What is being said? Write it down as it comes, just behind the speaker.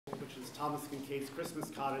was Thomas Kincaid's Christmas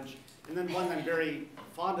Cottage, and then one I'm very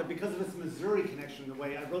fond of because of its Missouri connection. The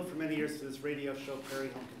way I wrote for many years for this radio show, Prairie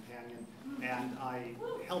Home Companion, and I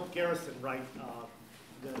helped Garrison write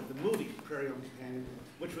the movie Prairie Home Companion,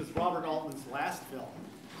 which was Robert Altman's last film.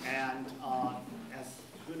 And as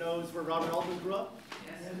who knows where Robert Altman grew up?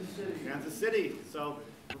 Kansas City. Kansas City. So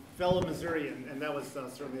fellow Missourian, and that was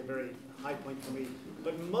certainly a very high point for me.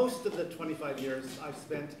 But most of the 25 years I've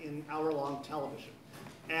spent in hour-long television.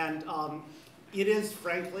 And it is,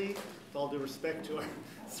 frankly, with all due respect to our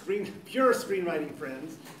pure screenwriting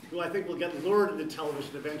friends, who I think will get lured into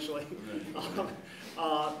television eventually,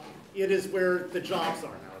 it is where the jobs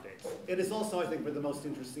are nowadays. It is also, I think, where the most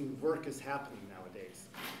interesting work is happening nowadays.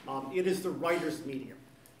 It is the writer's medium.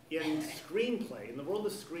 In screenplay, in the world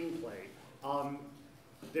of screenplay,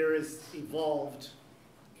 there is evolved,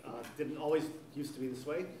 didn't always used to be this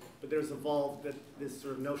way, but there's evolved that this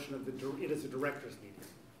sort of notion of it is a director's medium.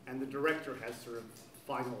 And the director has sort of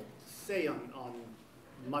final say on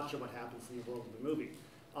much of what happens in the world of the movie.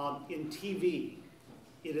 In TV,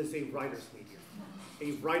 it is a writer's medium.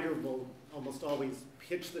 A writer will almost always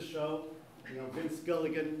pitch the show. You know, Vince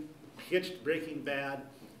Gilligan pitched Breaking Bad.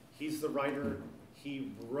 He's the writer.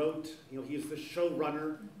 He wrote, he's the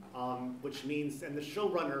showrunner, which means, and the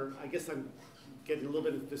showrunner, I guess I'm getting a little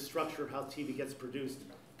bit of the structure of how TV gets produced.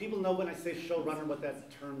 People know when I say showrunner what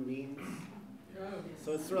that term means.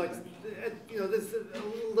 So it's sort of like, there's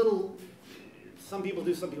a little, some people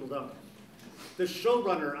do, some people don't. The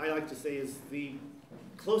showrunner, I like to say, is the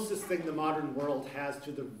closest thing the modern world has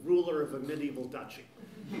to the ruler of a medieval duchy.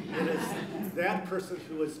 It is that person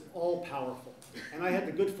who is all-powerful. And I had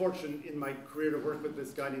the good fortune in my career to work with this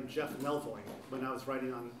guy named Jeff Melvoin when I was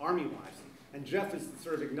writing on Army Wives. And Jeff is the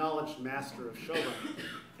sort of acknowledged master of showrunning.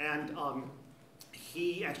 And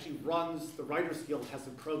he actually runs, the Writers Guild has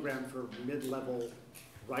a program for mid-level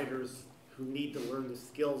writers who need to learn the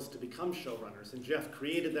skills to become showrunners. And Jeff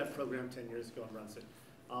created that program 10 years ago and runs it.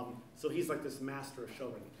 So he's like this master of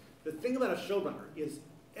showrunning. The thing about a showrunner is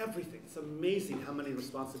everything. It's amazing how many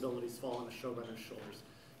responsibilities fall on a showrunner's shoulders.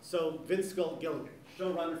 So Vince Gilligan,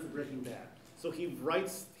 showrunner for Breaking Bad. So he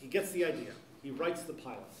gets the idea. He writes the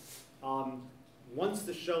pilot. Once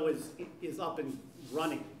the show is up and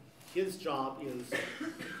running, his job is,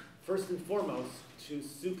 first and foremost, to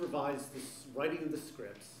supervise the writing of the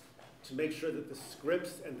scripts, to make sure that the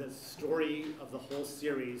scripts and the story of the whole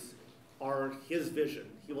series are his vision.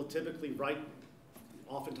 He will typically write,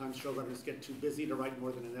 oftentimes showrunners get too busy to write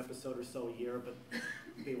more than an episode or so a year, but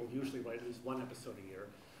they will usually write at least one episode a year.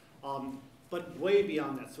 But way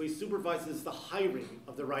beyond that, so he supervises the hiring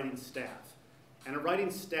of the writing staff. And a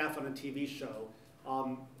writing staff on a TV show,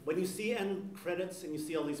 when you see end credits and you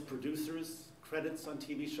see all these producers credits on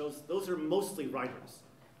TV shows, those are mostly writers,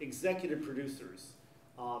 executive producers.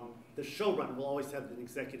 The showrunner will always have an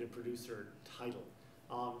executive producer title.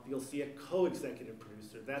 You'll see a co-executive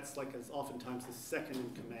producer. That's like oftentimes the second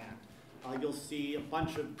in command. You'll see a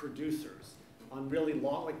bunch of producers on really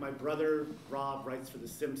long, like my brother Rob writes for The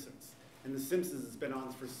Simpsons. And The Simpsons has been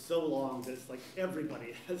on for so long that it's like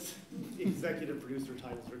everybody has executive producer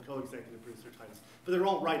titles or co-executive producer titles. But they're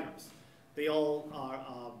all writers. They all are,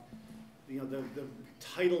 the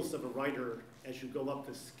titles of a writer as you go up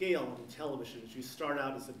the scale in television, as you start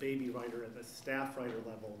out as a baby writer at the staff writer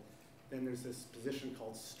level, then there's this position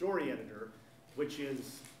called story editor, which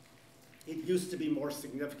is, it used to be more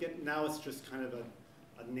significant. Now it's just kind of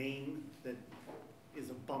a name that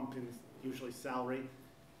is a bump in usually salary.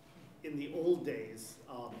 In the old days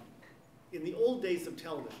of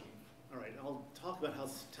television, all right, I'll talk about how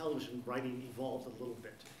television writing evolved a little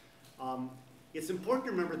bit. It's important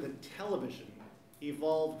to remember that television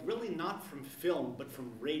evolved really not from film, but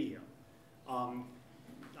from radio.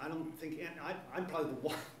 I don't think, I'm probably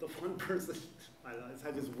the one person that's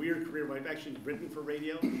had this weird career where I've actually written for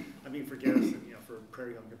radio. I mean, for Garrison, for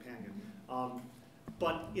Prairie Home Companion.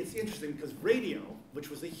 But it's interesting because radio, which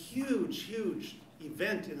was a huge, huge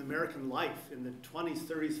event in American life in the 20s,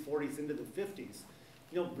 30s, 40s, into the 50s,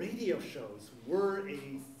 radio shows were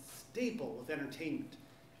a staple of entertainment.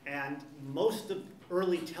 And most of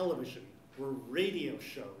early television were radio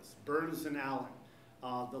shows, Burns and Allen,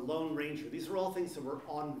 The Lone Ranger. These were all things that were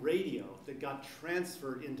on radio that got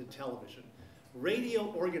transferred into television.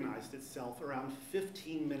 Radio organized itself around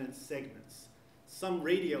 15-minute segments. Some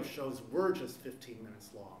radio shows were just 15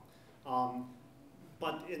 minutes long.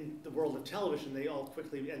 But in the world of television, they all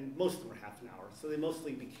quickly, and most of them were half an hour, so they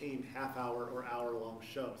mostly became half-hour or hour-long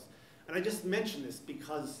shows. And I just mention this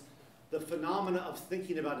because the phenomena of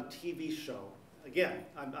thinking about a TV show, again,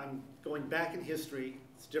 I'm going back in history,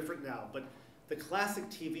 it's different now, but the classic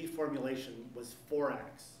TV formulation was 4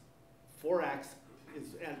 acts. 4 acts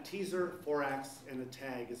is a teaser, 4 acts, and a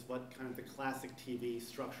tag is what kind of the classic TV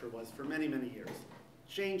structure was for many, many years.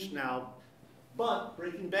 Changed now, but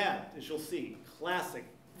Breaking Bad, as you'll see, classic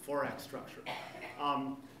 4-act structure.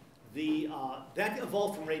 That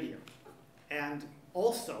evolved from radio. And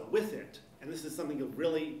also with it, and this is something you'll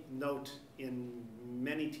really note in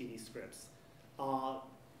many TV scripts,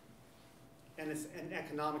 and it's an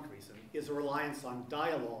economic reason, is a reliance on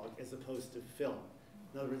dialogue as opposed to film.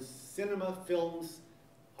 In other words, cinema, films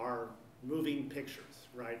are moving pictures,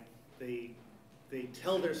 right? They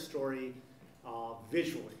tell their story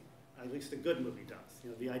visually, at least a good movie does. You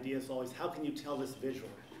know, the idea is always, how can you tell this visually?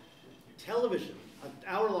 Television, an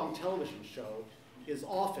hour-long television show is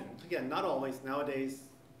often, again, not always, nowadays,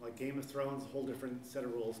 like Game of Thrones, a whole different set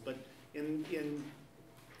of rules, but in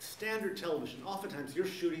standard television, oftentimes you're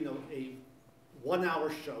shooting a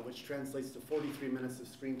 1-hour show, which translates to 43 minutes of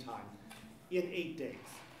screen time, in 8 days.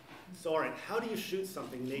 So all right, how do you shoot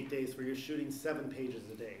something in 8 days where you're shooting 7 pages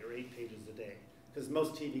a day or 8 pages a day? Because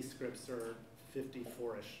most TV scripts are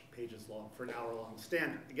 54-ish pages long for an hour-long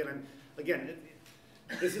standard.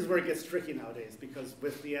 This is where it gets tricky nowadays, because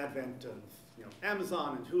with the advent of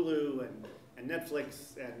Amazon and Hulu and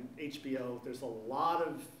Netflix and HBO, there's a lot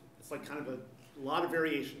of, it's like kind of a lot of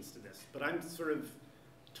variations to this. But I'm sort of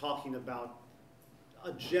talking about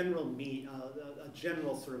a general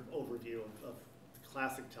sort of overview of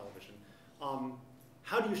classic television.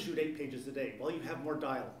 How do you shoot 8 pages a day? Well, you have more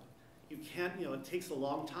dialogue. You can't, it takes a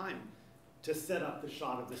long time to set up the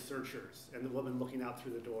shot of the searchers and the woman looking out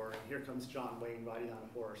through the door, and here comes John Wayne riding on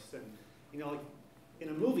a horse. And like in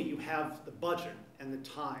a movie, you have the budget and the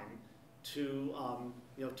time to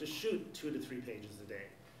to shoot 2 to 3 pages a day.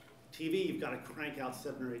 TV, you've got to crank out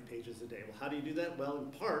 7 or 8 pages a day. Well, how do you do that? Well, in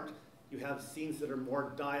part, you have scenes that are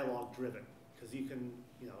more dialogue driven, because you can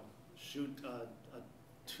shoot a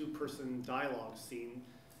 2-person dialogue scene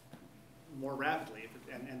more rapidly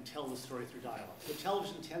and tell the story through dialogue. So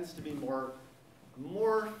television tends to be more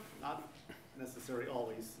not necessarily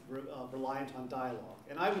always, reliant on dialogue.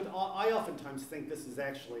 And I oftentimes think this is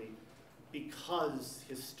actually because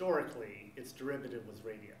historically its derivative was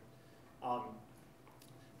radio.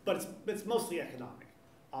 But it's mostly economic.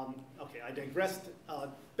 Okay, I digressed.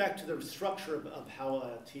 Back to the structure of how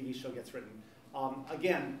a TV show gets written.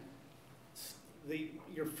 Again,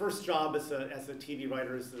 your first job as a TV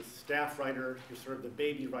writer is a staff writer. You're sort of the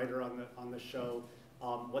baby writer on the show.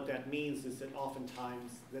 What that means is that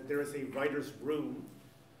oftentimes that there is a writer's room,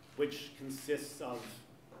 which consists of,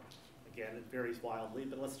 again, it varies wildly,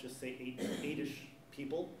 but let's just say 8-ish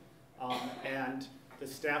people. And the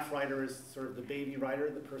staff writer is sort of the baby writer,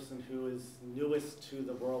 the person who is newest to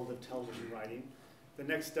the world of television writing. The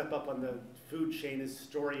next step up on the food chain is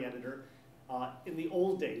story editor. In the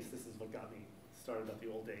old days, this is what got me started about the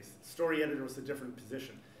old days. Story editor was a different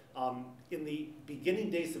position. In the beginning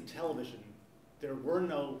days of television, there were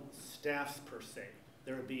no staffs per se.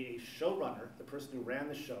 There would be a showrunner, the person who ran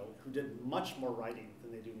the show, who did much more writing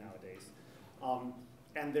than they do nowadays.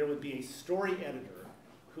 And there would be a story editor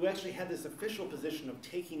who actually had this official position of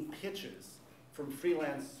taking pitches from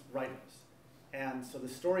freelance writers. And so the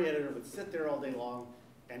story editor would sit there all day long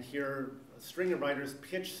and hear a string of writers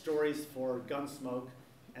pitch stories for Gunsmoke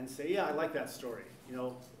and say, yeah, I like that story.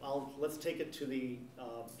 Let's take it to the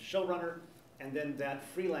showrunner, and then that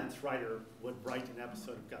freelance writer would write an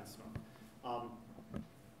episode of Gunsmoke.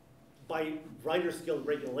 By Writers Guild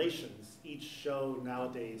regulations, each show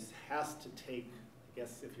nowadays has to take, I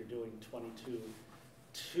guess if you're doing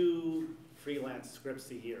 2 freelance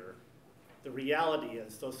scripts a year. The reality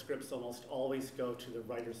is those scripts almost always go to the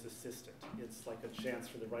writer's assistant. It's like a chance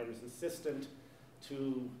for the writer's assistant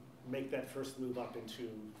to make that first move up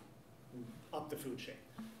the food chain.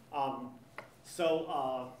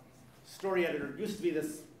 Story editor used to be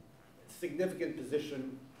this significant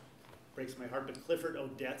position. Breaks my heart, but Clifford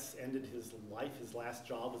Odets ended his life. His last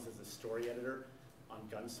job was as a story editor on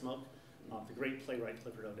Gunsmoke. The great playwright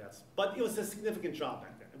Clifford Odets. But it was a significant job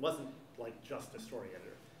back then. It wasn't like just a story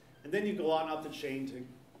editor. And then you go on up the chain to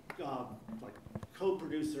like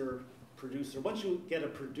co-producer, producer. Once you get a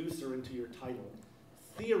producer into your title,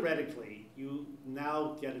 theoretically, you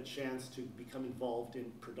now get a chance to become involved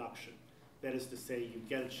in production. That is to say, you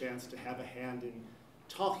get a chance to have a hand in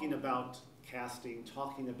talking about casting,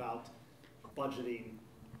 talking about budgeting.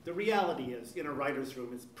 The reality is, in a writer's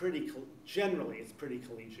room, generally it's pretty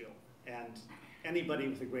collegial. And anybody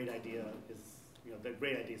with a great idea is, the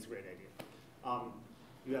great idea is a great idea.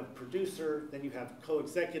 You have producer, then you have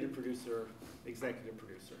co-executive producer, executive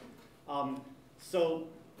producer. So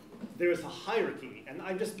there is a hierarchy, and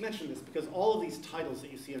I just mentioned this because all of these titles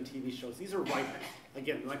that you see on TV shows, these are writers.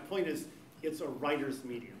 Again, my point is, it's a writer's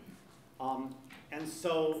medium. And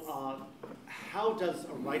so, how does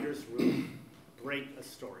a writer's room break a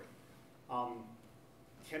story?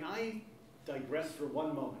 Can I digress for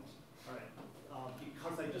one moment? All right,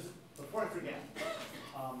 because before I forget,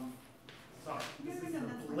 sorry, this is a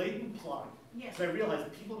blatant plug. Yes. So I realize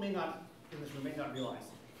that people in this room may not realize,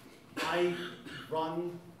 I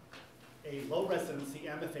run a low residency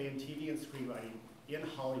MFA in TV and screenwriting in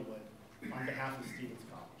Hollywood on behalf of Stevens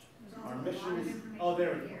College. Our mission is, oh,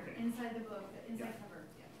 there we go. Okay. Inside the book, the inside cover.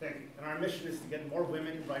 Yeah. Thank you. And our mission is to get more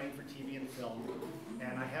women writing for TV and film.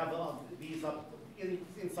 And I have these up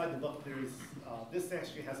inside the book. There's this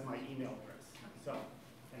actually has my email address. So,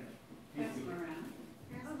 anyway. Pass them around.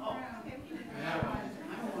 Oh. Okay.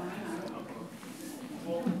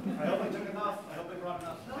 Well, I hope I took enough. I hope I brought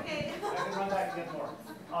enough. Okay. I can run back and get more.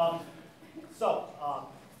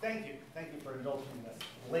 Thank you. Thank you for indulging in this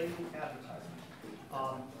blatant advertisement.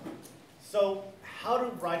 So how do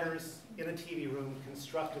writers in a TV room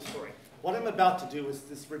construct a story? What I'm about to do is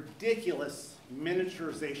this ridiculous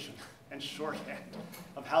miniaturization and shorthand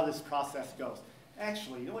of how this process goes.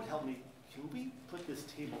 Actually, you know what helped me? Can we put this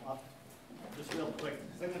table up just real quick?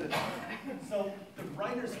 So the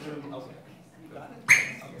writer's room, got it?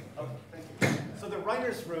 Okay, thank you. So the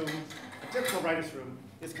writer's room, a typical writer's room,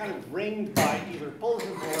 is kind of ringed by either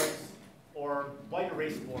bulletin boards or white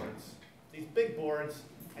erase boards. These big boards,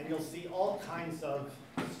 and you'll see all kinds of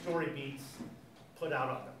story beats put out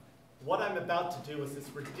on them. What I'm about to do is this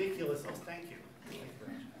ridiculous, oh, thank you.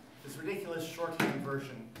 This ridiculous shorthand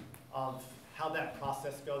version of how that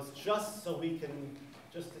process goes, just so we can,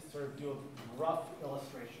 just to sort of do a rough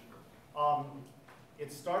illustration.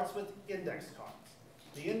 It starts with index cards.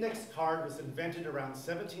 The index card was invented around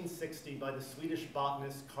 1760 by the Swedish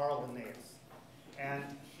botanist Carl Linnaeus. And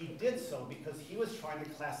he did so because he was trying to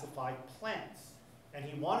classify plants. And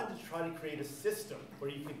he wanted to try to create a system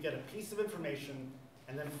where you could get a piece of information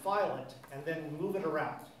and then file it and then move it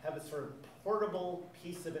around, have a sort of portable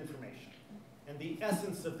piece of information. And the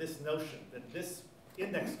essence of this notion that this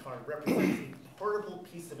index card represents a portable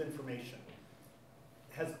piece of information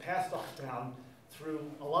has passed off down through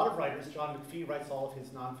a lot of writers. John McPhee writes all of his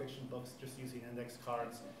nonfiction books just using index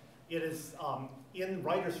cards. It is in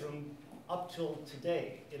writer's room up till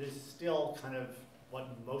today. It is still kind of what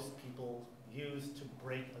most people use to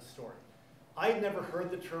break a story. I had never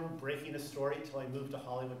heard the term breaking a story until I moved to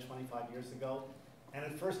Hollywood 25 years ago. And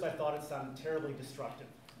at first I thought it sounded terribly destructive.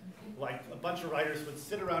 Like a bunch of writers would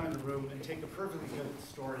sit around in the room and take a perfectly good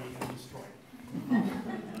story and destroy it.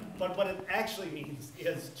 But what it actually means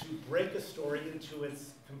is to break a story into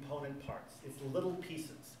its component parts, its little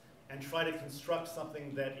pieces, and try to construct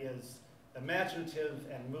something that is imaginative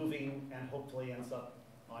and moving and hopefully ends up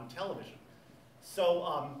on television.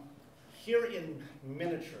 So here in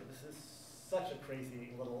miniature, this is such a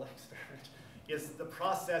crazy little experiment, is the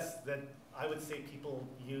process that I would say people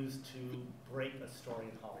use to break a story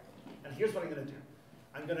in Hollywood. And here's what I'm going to do.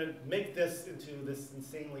 I'm going to make this into this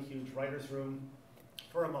insanely huge writer's room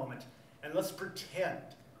for a moment, and let's pretend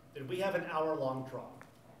that we have an hour-long drama.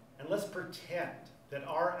 And let's pretend that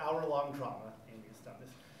our hour-long drama, Amy has done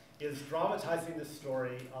this, is dramatizing the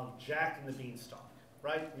story of Jack and the Beanstalk,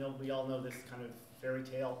 right? You know, we all know this kind of fairy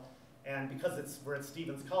tale. And because we're at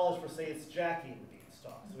Stevens College, we'll say it's Jackie and the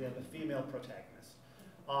Beanstalk. So we have a female protagonist.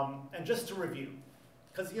 And just to review,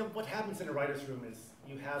 because you know what happens in a writer's room is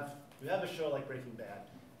you have a show like Breaking Bad.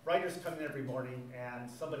 Writers come in every morning, and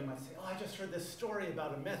somebody might say, "Oh, I just heard this story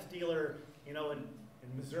about a meth dealer, you know, in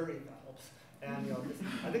Missouri, that helps. And you know,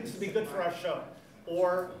 I think this would be good for our show."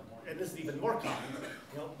 Or, and this is even more common,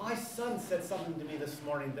 you know, my son said something to me this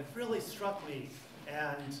morning that really struck me,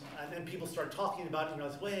 and then people start talking about it, and I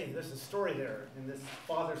was, wait, there's a story there in this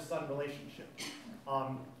father-son relationship.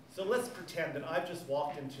 So let's pretend that I've just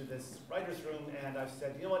walked into this writer's room and I've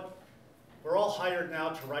said, you know what, we're all hired now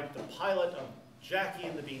to write the pilot of Jackie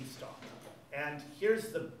and the Beanstalk. And here's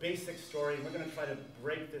the basic story, and we're going to try to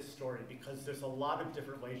break this story because there's a lot of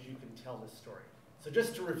different ways you can tell this story. So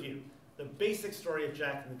just to review, the basic story of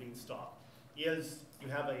Jack and the Beanstalk is you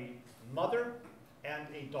have a mother and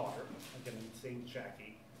a daughter, again, saying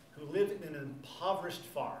Jackie, who live in an impoverished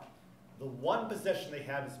farm. The one possession they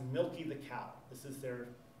have is Milky the cow. This is their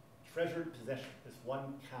treasured possession, this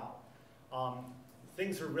one cow.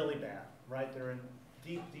 Things are really bad, right? They're in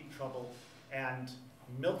deep, deep trouble, and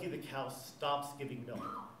Milky the cow stops giving milk.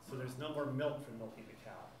 So there's no more milk for Milky the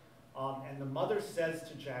cow. And the mother says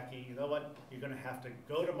to Jackie, you know what? You're going to have to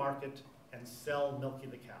go to market and sell Milky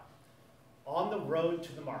the cow. On the road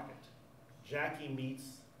to the market, Jackie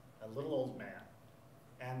meets a little old man.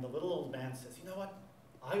 And the little old man says, you know what?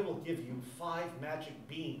 I will give you 5 magic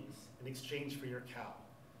beans in exchange for your cow.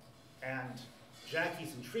 And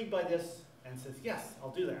Jackie's intrigued by this and says, yes,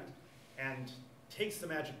 I'll do that. And takes the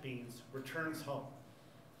magic beans, returns home.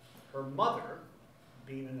 Her mother,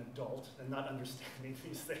 being an adult and not understanding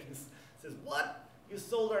these things, says, what? You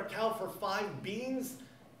sold our cow for 5 beans?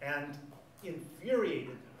 And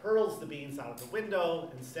infuriated, hurls the beans out of the window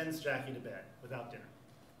and sends Jackie to bed without dinner.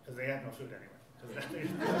 Because they had no food anyway.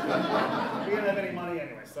 We didn't have any money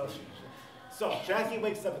anyway. So Jackie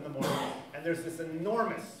wakes up in the morning, and there's this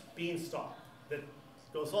enormous beanstalk that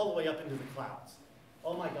goes all the way up into the clouds.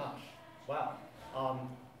 Oh my gosh, wow.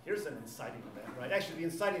 Here's an inciting event, right? Actually, the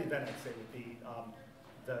inciting event, I'd say, would be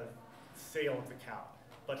the sale of the cow.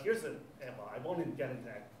 But here's well, I won't even get into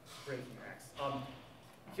that breaking acts.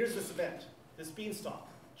 Here's this event, this beanstalk.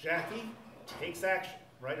 Jackie takes action,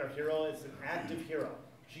 right? Our hero is an active hero.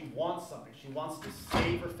 She wants something. She wants to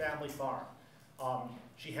save her family farm.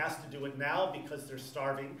 She has to do it now because they're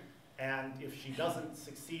starving, and if she doesn't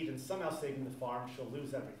succeed in somehow saving the farm, she'll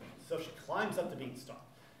lose everything. So she climbs up the beanstalk,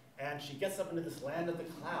 and she gets up into this land of the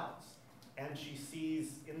clouds, and she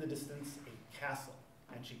sees in the distance a castle.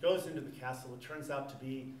 And she goes into the castle. It turns out to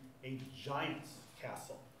be a giant's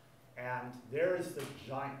castle. And there is the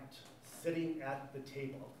giant sitting at the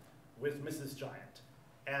table with Mrs. Giant.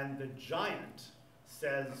 And the giant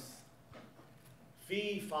says,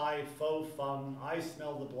 fee, fi, fo, fum, I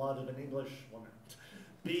smell the blood of an English woman.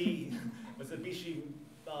 Be she,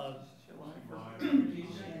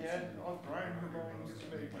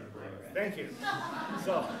 thank you.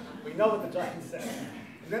 So we know what the giant says.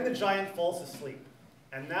 And then the giant falls asleep.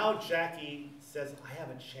 And now Jackie says, I have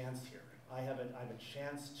a chance here. I have a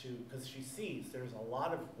chance to, because she sees there's a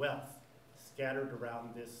lot of wealth scattered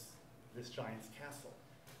around this giant's castle.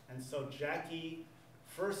 And so Jackie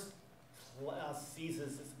first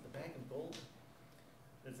seizes, is it the bag of gold?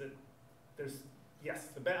 Yes,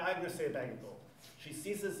 I'm going to say a bag of gold. She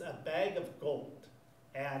seizes a bag of gold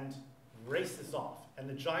and races off. And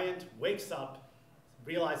the giant wakes up,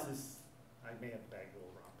 realizes, I may have the bag of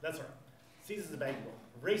gold wrong, that's all right. Seizes the bag of gold,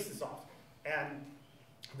 races off. And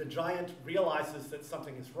the giant realizes that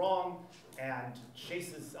something is wrong and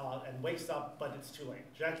chases and wakes up, but it's too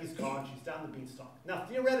late. Jackie's gone, she's down the beanstalk. Now,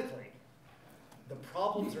 theoretically, the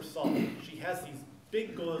problems are solved. She has these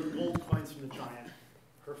big gold coins from the giant.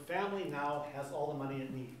 Her family now has all the money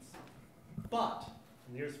it needs. But,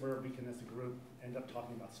 and here's where we can, as a group, end up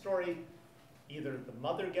talking about story. Either the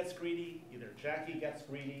mother gets greedy, either Jackie gets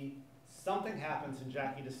greedy, something happens and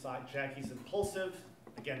Jackie's impulsive.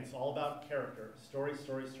 Again, it's all about character. Story,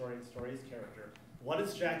 story, story, and story is character. What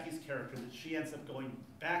is Jackie's character that she ends up going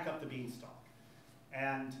back up the beanstalk?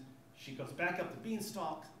 And she goes back up the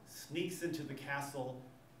beanstalk, sneaks into the castle.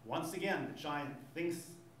 Once again, the giant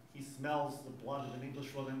thinks he smells the blood of an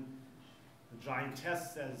English woman. The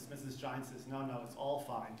giantess says, Mrs. Giant says, no, no, it's all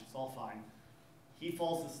fine, it's all fine. He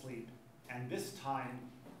falls asleep, and this time,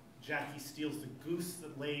 Jackie steals the goose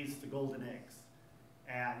that lays the golden eggs.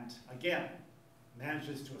 And again,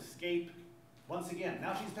 manages to escape. Once again,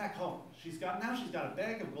 now she's back home. Now she's got a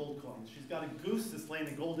bag of gold coins. She's got a goose that's laying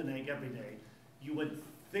a golden egg every day. You would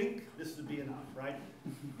think this would be enough, right?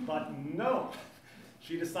 But no.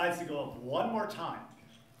 She decides to go up one more time.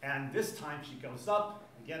 And this time she goes up.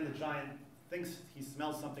 Again, the giant thinks he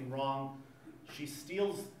smells something wrong. She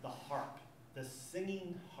steals the harp, the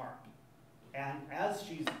singing harp. And as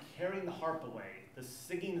she's carrying the harp away, the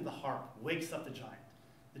singing of the harp wakes up the giant.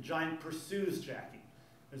 The giant pursues Jackie.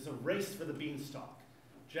 There's a race for the beanstalk.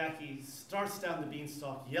 Jackie starts down the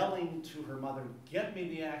beanstalk, yelling to her mother, get me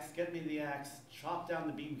the axe, chop down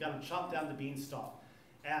the bean, gotta chop down the beanstalk.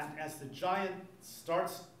 And as the giant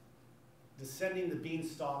starts descending the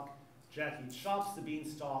beanstalk, Jackie chops the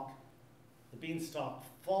beanstalk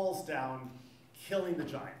falls down, killing the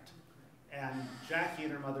giant. And Jackie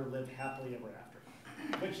and her mother live happily ever after.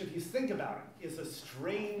 Which, if you think about it, is a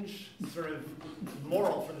strange sort of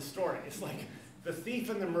moral for the story. It's like the thief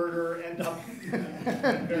and the murderer end up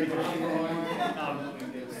very good.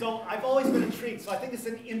 So I've always been intrigued. So I think it's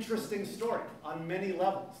an interesting story on many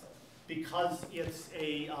levels because it's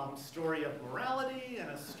a story of morality and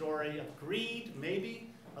a story of greed, maybe.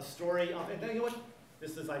 A story of, and you know what?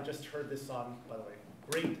 I just heard this song, by the way.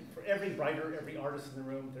 Great. For every writer, every artist in the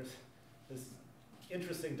room, there's this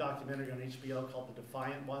interesting documentary on HBO called The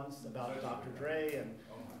Defiant Ones about Dr. Dre and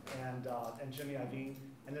Jimmy Iovine.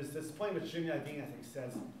 And there's this point which Jimmy Iovine, I think,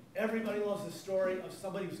 says, everybody loves the story of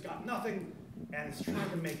somebody who's got nothing and is trying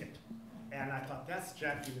to make it. And I thought, that's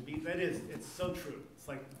Jackie the Beat. That is, it's so true. It's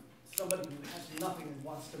like somebody who has nothing and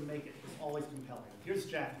wants to make it is always compelling. Here's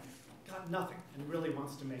Jack, got nothing and really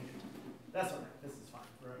wants to make it. That's all right, this is fine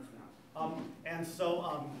for now.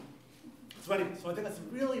 So anyway, so I think that's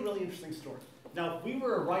a really, really interesting story. Now, if we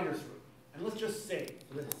were a writer's room, and let's just say,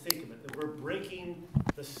 for the sake of it, that we're breaking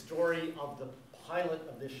the story of the pilot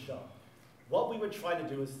of this show, what we would try to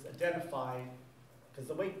do is identify, because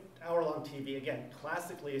the way hour-long TV, again,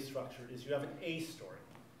 classically is structured, is you have an A story.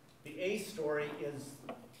 The A story is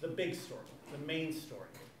the big story, the main story.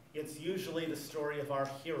 It's usually the story of our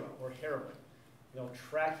hero or heroine,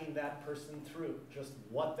 tracking that person through, just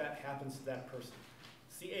what that happens to that person.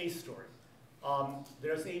 It's the A story.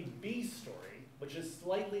 There's a B story, which is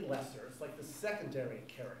slightly lesser. It's like the secondary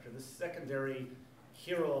character, the secondary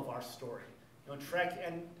hero of our story.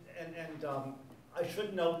 I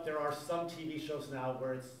should note there are some TV shows now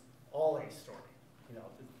where it's all A story.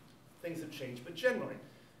 Things have changed, but generally,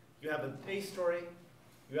 you have an A story,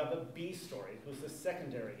 you have a B story, who's the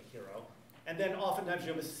secondary hero, and then oftentimes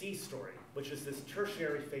you have a C story, which is this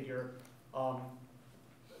tertiary figure,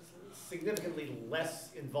 significantly less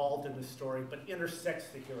involved in the story, but intersects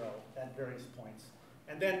the hero at various points.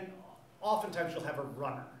 And then oftentimes you'll have a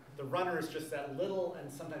runner. The runner is just that little,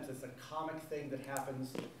 and sometimes it's a comic thing that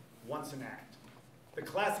happens once an act. The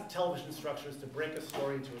classic television structure is to break a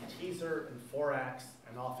story into a teaser and 4 acts,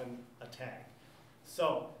 and often a tag.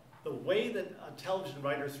 So the way that a television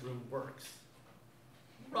writer's room works,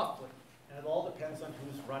 roughly, and it all depends on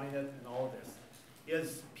who's running it and all of this,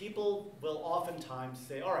 is people will oftentimes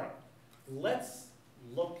say, all right, let's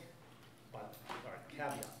look,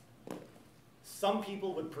 caveat. Some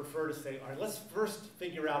people would prefer to say, all right, let's first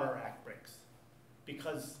figure out our act breaks.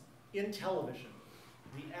 Because in television,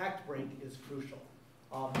 the act break is crucial.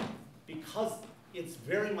 Because it's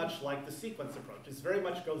very much like the sequence approach. It very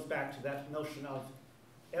much goes back to that notion of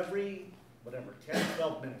every, 10,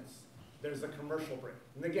 12 minutes, there's a commercial break.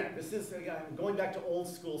 And again, this is, I'm going back to old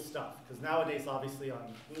school stuff, because nowadays, obviously,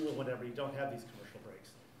 on Hulu or whatever, you don't have these commercial breaks.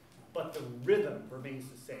 But the rhythm remains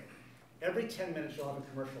the same. Every 10 minutes, you'll have a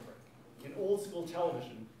commercial break. In old school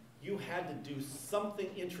television, you had to do something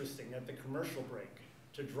interesting at the commercial break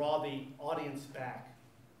to draw the audience back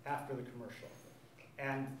after the commercial.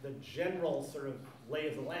 And the general sort of lay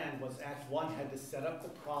of the land was Act 1 had to set up the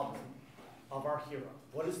problem of our hero.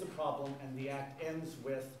 What is the problem? And the act ends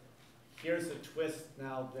with, here's a twist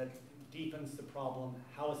now that deepens the problem.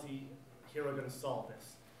 How is the hero going to solve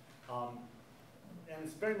this? And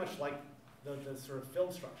it's very much like the sort of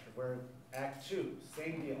film structure, where Act 2,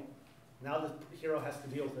 same deal. Now the hero has to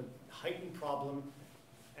deal with a heightened problem.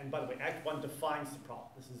 And by the way, Act 1 defines the problem.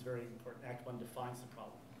 This is very important. Act 1 defines the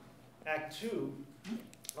problem. Act 2,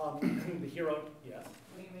 the hero, yes?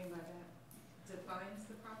 What do you mean by that? Defines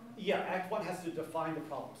the problem? Yeah, Act 1 has to define the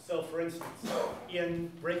problem. So for instance,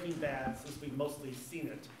 in Breaking Bad, since we've mostly seen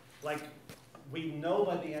it, like we know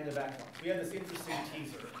by the end of Act 1, we have this interesting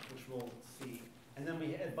teaser, which we'll see, and then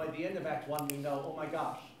by the end of Act 1, we know, oh my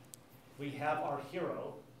gosh, we have our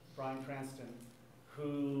hero, Bryan Cranston,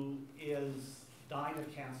 who is dying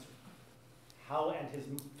of cancer. And his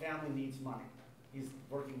family needs money. He's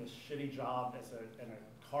working this shitty job in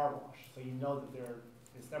a car wash, so you know that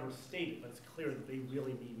it's never stated, but it's clear that they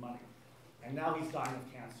really need money. And now he's dying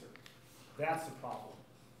of cancer. That's the problem.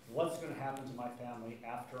 What's going to happen to my family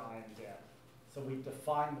after I am dead? So we've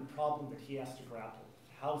defined the problem that he has to grapple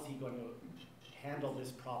with. How is he going to handle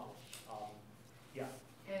this problem? Yeah.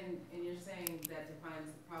 And you're saying that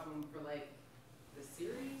defines the problem for like the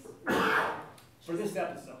series? For this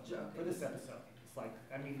episode. Okay. For this episode. It's like,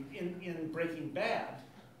 I mean, in Breaking Bad,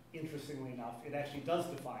 interestingly enough, it actually does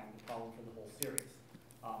define the problem for the whole series.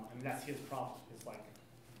 I mean, that's his problem. It's like,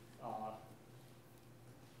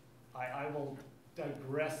 I will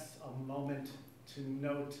digress a moment to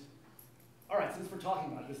note, all right, since we're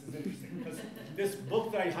talking about it, this is interesting, because this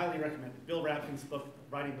book that I highly recommend, Bill Rapkin's book,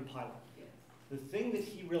 Writing the Pilot, Yes. the thing that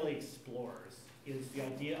he really explores is the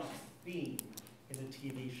idea of theme in a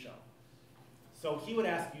TV show. So he would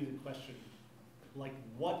ask you the question, like,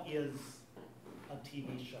 what is a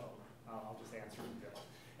TV show? I'll just answer it, Bill.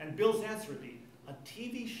 And Bill's answer would be, a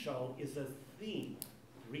TV show is a theme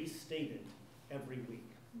restated every week.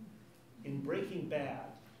 In Breaking Bad,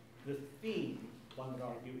 the theme, one would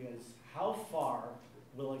argue, is how far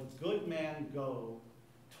will a good man go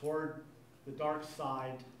toward the dark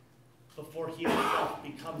side before he himself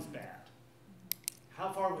becomes bad?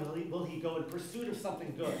 How far will he go in pursuit of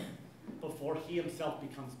something good before he himself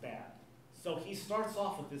becomes bad? So he starts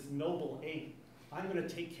off with this noble aim. I'm going to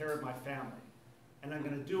take care of my family. And I'm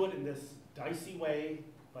going to do it in this dicey way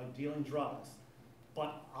by dealing drugs.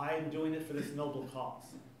 But I'm doing it for this noble cause.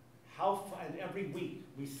 and every week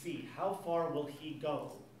we see how far will he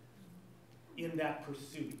go in that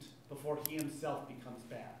pursuit before he himself becomes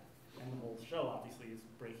bad. And the whole show, obviously, is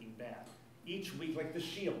Breaking Bad. Each week, like The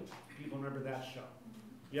Shield, people remember that show.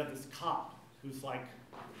 You have this cop who's like,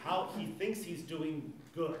 how he thinks he's doing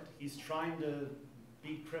good. He's trying to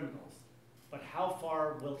beat criminals. But how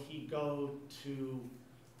far will he go to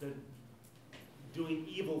doing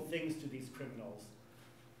evil things to these criminals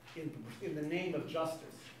in the name of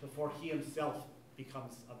justice before he himself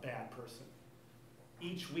becomes a bad person?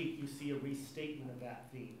 Each week you see a restatement of that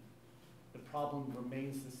theme. The problem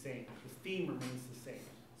remains the same. The theme remains the same.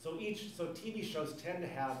 So TV shows tend to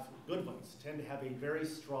have, good ones, tend to have a very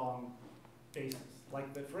strong basis.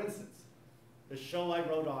 Like, for instance, the show I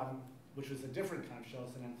wrote on, which was a different kind of show,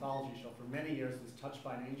 it's an anthology show for many years, was Touched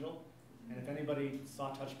by an Angel. And if anybody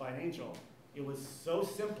saw Touched by an Angel, it was so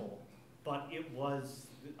simple, but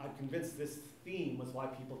I'm convinced this theme was why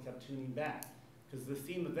people kept tuning back. Because the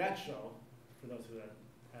theme of that show, for those who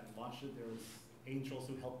hadn't watched it, there was angels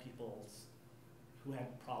who helped people who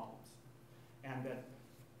had problems. And that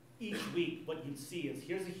each week, what you'd see is,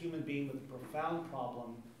 here's a human being with a profound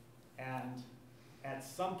problem, and at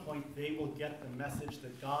some point they will get the message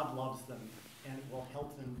that God loves them, and it will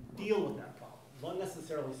help them deal with that problem. It won't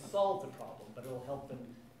necessarily solve the problem, but it will help them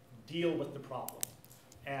deal with the problem.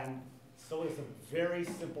 And so it's a very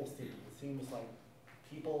simple theme. The theme was like,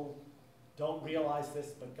 people don't realize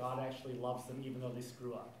this, but God actually loves them even though they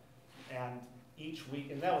screw up. And each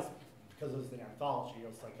week, and that was because it was an anthology, it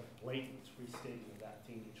was like a blatant restatement of that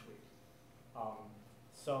theme each week.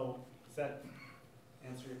 So does that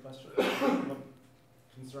answer your question? What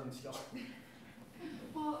concerns y'all?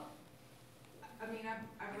 Well, I mean,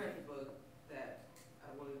 I've read the book that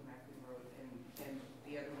William Macklin wrote, and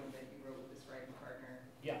the other one that you wrote with this writing partner.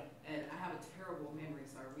 Yeah. And I have a terrible memory,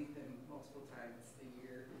 so I read them multiple times a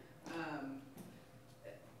year.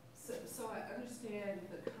 So I understand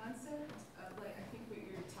the concept of, like, I think what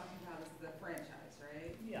you're talking about is the franchise,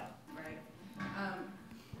 right? Yeah. Right.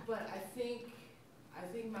 But I think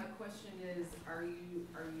my question is, are you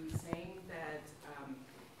saying that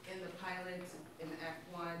in the pilot, in Act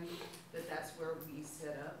 1, that's where we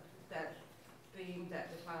set up that theme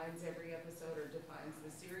that defines every episode or defines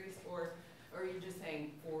the series, or are you just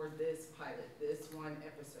saying for this pilot, this one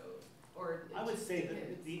episode? Or I would say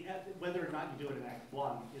that whether or not you do it in Act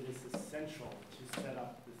 1, it is essential to set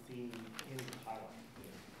up the theme in the pilot.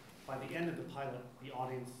 By the end of the pilot, the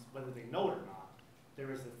audience, whether they know it or not,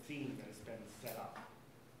 there is a theme that has been set up.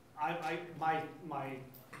 My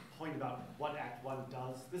point about what Act 1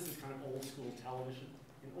 does, this is kind of old school television.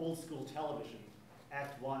 In old school television,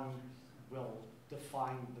 Act 1 will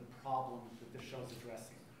define the problem that the show's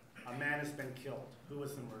addressing. A man has been killed. Who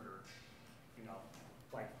was the murderer? You know,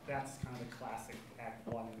 like, that's kind of the classic Act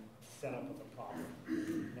 1 setup of the problem.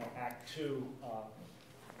 You know, Act 2,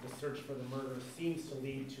 the search for the murderer seems to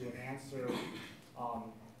lead to an answer,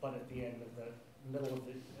 but at the end of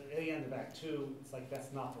the end of Act 2, it's like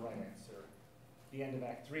that's not the right answer. The end of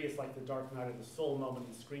Act 3 is like the dark night of the soul moment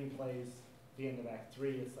in screenplays. The end of Act 3,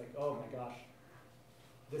 it's like, oh my gosh,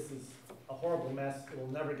 this is a horrible mess. It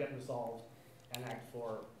will never get resolved. And Act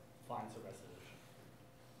 4 finds a resolution.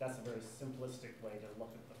 That's a very simplistic way to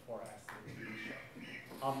look at the 4 acts of the TV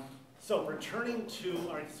show. So returning to,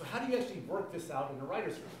 all right, so how do you actually work this out in a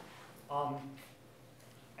writer's room?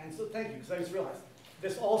 And so thank you, because I just realized,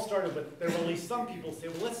 this all started with, there were at least some people say,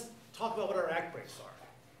 well, let's talk about what our act breaks are.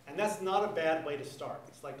 And that's not a bad way to start.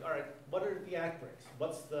 It's like, all right, what are the act breaks?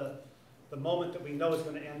 What's the moment that we know is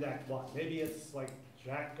going to end Act 1? Maybe it's like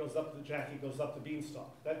Jackie goes up the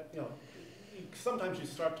beanstalk. That, you know, sometimes you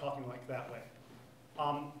start talking like that way.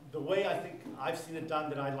 The way I think I've seen it done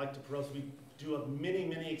that I like to propose, we do a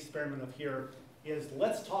mini experiment of here, is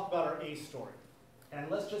let's talk about our A story. And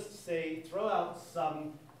let's just say, throw out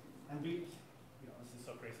some, and we, you know, this is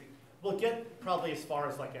so crazy. We'll get probably as far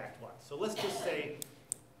as like Act 1. So let's just say,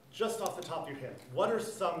 just off the top of your head, what are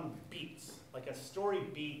some beats, like a story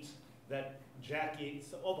beat that Jackie,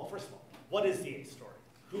 well, first of all, what is the A story?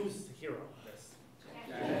 Who's the hero of this?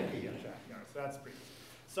 Jackie. Yeah, Jackie. All right, so that's pretty easy.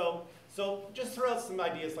 So just throw out some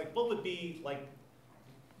ideas, like what would be, like,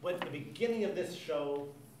 what at the beginning of this show,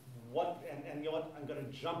 what, and you know what, I'm going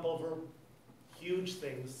to jump over huge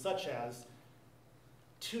things, such as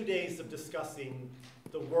 2 days of discussing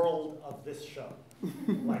the world of this show.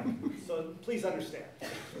 Like, so please understand,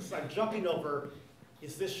 so I'm jumping over,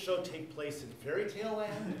 does this show take place in fairy tale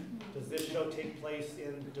land? Does this show take place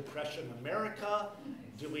in Depression America?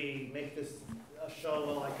 Do we make this a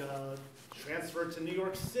show like a transfer to New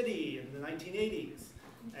York City in the 1980s?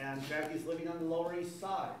 And Jackie's living on the Lower East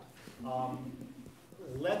Side.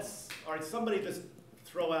 all right, somebody just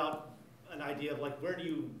throw out an idea of like, where do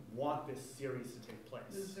you want this series to take place?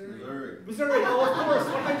 Missouri. Missouri, oh, of course,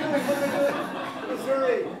 what am I doing,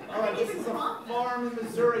 Missouri. All right, this is a farm in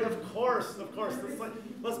Missouri, of course.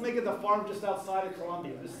 Let's make it the farm just outside of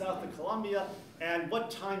Columbia, just south of Columbia. And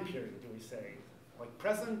what time period do we say? Like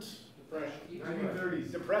present? Depression.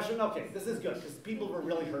 1930s. Depression, okay, this is good, because people were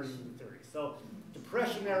really hurting in the 30s. So,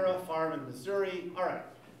 Depression era, farm in Missouri, all right,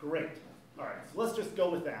 great. All right, so let's just go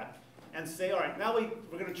with that and say, all right, now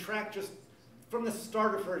we're going to track just from the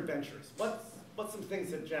start of her adventures. What's some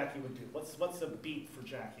things that Jackie would do? What's a beat for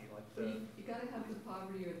Jackie? Like you got to have the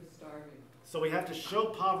poverty or the starving. So we have to show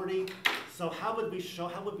poverty. So how would we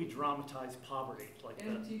dramatize poverty? Like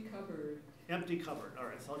empty cupboard. Empty cupboard. All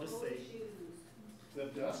right, so I'll just say the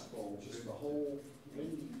dust bowl, just the whole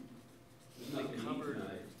thing. Cupboard.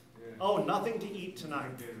 Oh, nothing to eat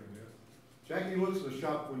tonight. Jackie looks at the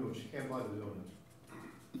shop window. She can't buy the donuts.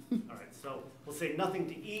 All right, so we'll say nothing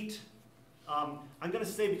to eat. I'm going to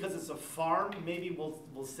say because it's a farm, maybe we'll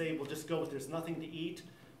just go with there's nothing to eat.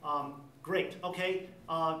 Great. Okay.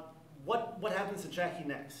 What happens to Jackie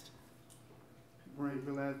next? When you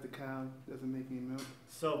realize the cow doesn't make any milk.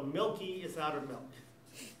 So Milky is out of milk.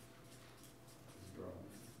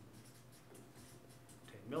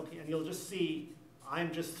 Okay, Milky, and you'll just see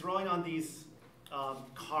I'm just throwing on these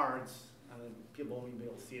cards. People won't even be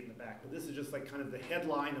able to see it in the back, but this is just like kind of the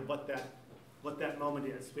headline of what that moment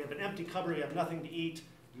is. We have an empty cupboard. We have nothing to eat.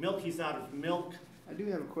 Milky's out of milk. I do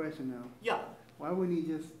have a question now. Yeah. Why wouldn't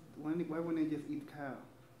they just eat the cow?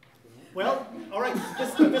 Well, all right.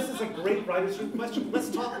 This is a great writer's room question. Let's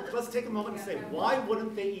take a moment and say, why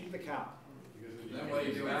wouldn't they eat the cow? Then what do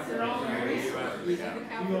you do after?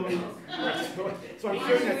 So I'm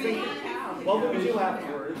hearing, I think, what would we do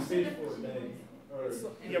afterwards?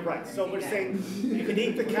 Yeah, right. So we're saying you can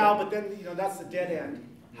eat the cow, but then that's the dead end.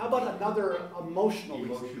 How about another emotional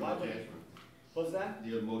reason? What was that?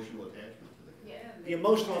 The emotional attachment to the cow. The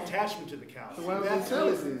emotional attachment to the cow. So why would they sell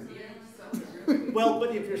it then? Well,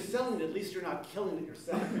 but if you're selling it, at least you're not killing it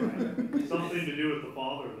yourself, right? Something to do with the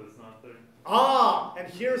father that's not there. Ah, and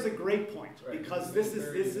here's a great point, because this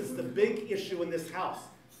is the big issue in this house.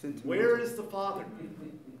 Where is the father?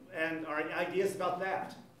 And our ideas about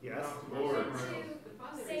that? Yes?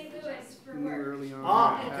 St. Louis for work. Early on.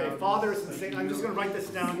 Ah, okay, father is in St. I'm just going to write this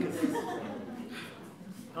down because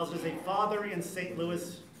I was going to say father in St.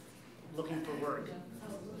 Louis looking for work.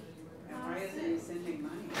 Why isn't he sending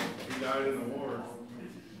money? He died in the war.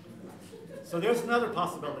 So there's another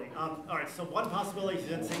possibility. All right, so one possibility is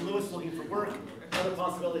in St. Louis looking for work. Another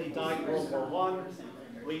possibility, he died in World War I.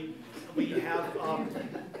 We have.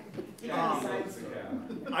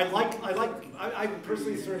 I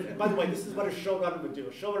personally sort of. By the way, this is what a showrunner would do.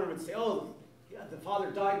 A showrunner would say, "Oh, yeah, the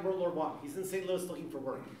father died in World War I. He's in St. Louis looking for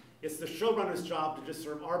work." It's the showrunner's job to just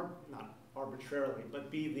sort of not arbitrarily,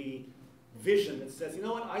 but be the vision that says, "You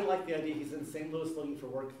know what? I like the idea. He's in St. Louis looking for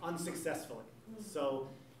work unsuccessfully." So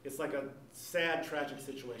it's like a sad, tragic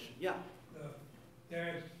situation. Yeah. The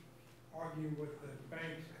dad's arguing with the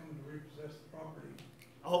banks coming to repossess the property.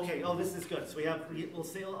 Okay. Oh, this is good. So we'll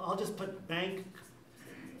say. I'll just put bank.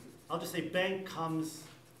 I'll just say bank comes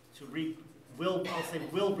to will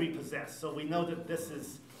repossess. So we know that this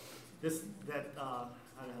is that. How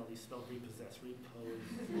the hell do you spell repossess? Repo.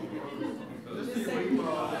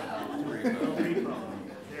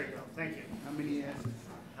 There you go. Thank you. How many S's?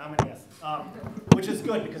 How many S's? Which is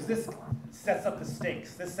good because this sets up the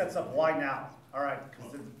stakes. This sets up why now. All right,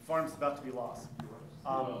 because the farm's about to be lost.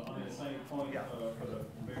 On that same point, yeah. For the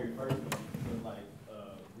very first one, put like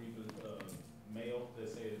mail that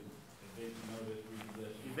says eviction notice,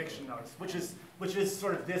 repossession. Eviction notice, which is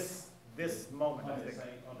sort of this moment. I think.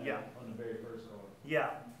 On the very first card. Yeah.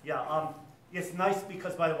 It's nice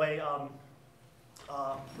because, by the way,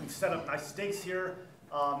 we've set up nice stakes here.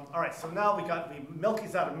 All right, so now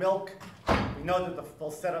Milky's out of milk. We know that we'll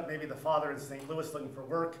set up maybe the father in St. Louis looking for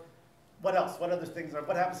work. What else? What other things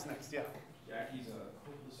what happens next? Yeah. Jackie's a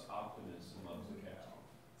hopeless optimist and loves a cow.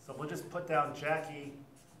 So we'll just put down Jackie.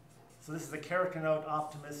 So this is a character note,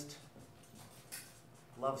 optimist,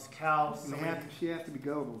 loves cows. So She has to be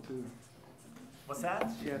gullible too. What's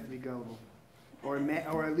that? She has to be gullible. Or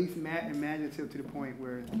at least imaginative to the point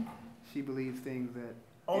where she believes things that.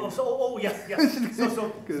 Yes. So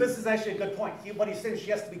this is actually a good point. What he's saying is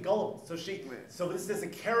she has to be gullible. So this is a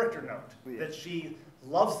character note that she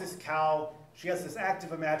loves this cow. She has this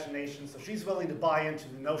active imagination, so she's willing to buy into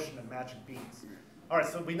the notion of magic beans. All right,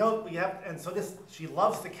 so we know she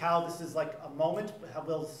loves the cow. This is like a moment.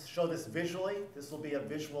 We'll show this visually. This will be a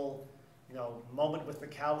visual, moment with the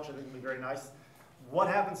cow, which I think will be very nice. What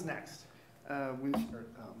happens next? when she,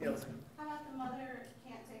 Yeah, let's- How about the mother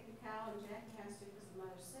can't take the cow and Jackie has to because the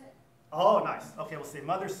mother's sick? Oh, nice. Okay, we'll say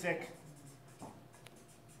mother's sick.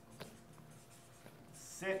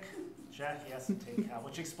 Sick, Jackie has to take cow,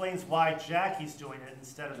 which explains why Jackie's doing it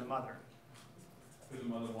instead of the mother. Because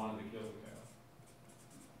the mother wanted to kill the cow.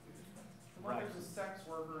 The mother's a sex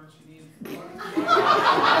worker and she needs money.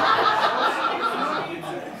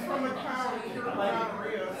 From a cow, you're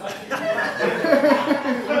gonorrhea.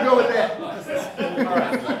 we'll go with that. All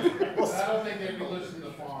right. I don't think they'd be listening to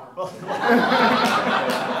the farm.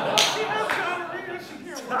 She has gonorrhea, she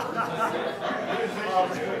can't.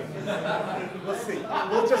 Let's see.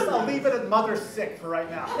 I'll leave it at mother's sick for right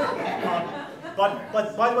now. But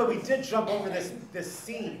by the way, we did jump over this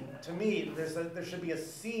scene. To me, there should be a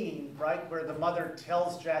scene, right, where the mother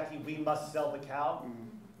tells Jackie, we must sell the cow.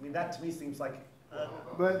 I mean, that to me seems like an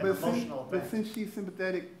emotional But event. since she's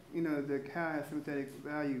sympathetic, you know, the cow has sympathetic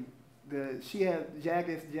value.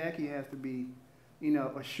 Jackie has to be, you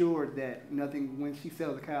know, assured that nothing, when she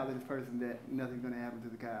sells the cow to this person, that nothing's going to happen to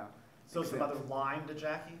the cow. So is the mother lying to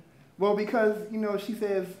Jackie? Well, because, you know, she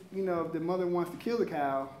says, you know, if the mother wants to kill the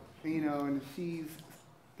cow, you know, and the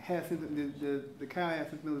cow has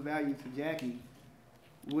sentimental value to Jackie,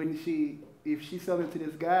 wouldn't she, if she sells it to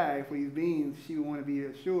this guy for these beans, she would want to be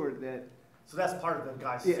assured that. So that's part of the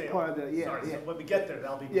guy's Yeah, sale. part of the, yeah, Sorry, yeah. so when we get there,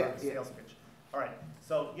 that'll be part of the sales pitch. All right,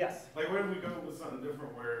 so yes. Like, where do we go with something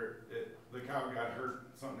different where the cow got hurt,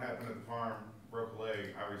 something happened at the farm, broke a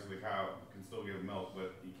leg, obviously the cow can still give milk,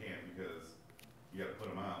 but you can't because you gotta put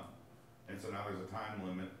them out. And so now there's a time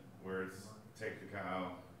limit where it's take the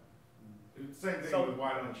cow. Same thing with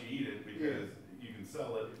why don't you eat it, because you can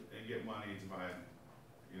sell it and get money to buy,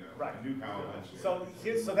 you know, Right. a new cow eventually.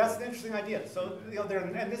 So that's an interesting idea. So, you know,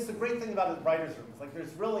 and this is the great thing about a writer's room. Like,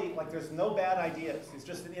 there's really, like, there's no bad ideas. It's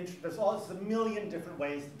just there's a million different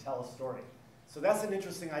ways to tell a story. So that's an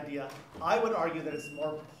interesting idea. I would argue that it's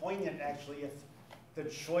more poignant, actually, if the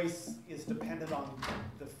choice is dependent on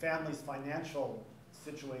the family's financial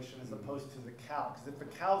situation as opposed to the cow. Because if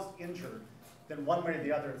the cow's injured, then one way or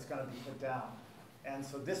the other, it's going to be put down. And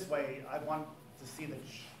so this way, I want to see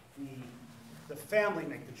the family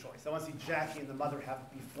make the choice. I want to see Jackie and the mother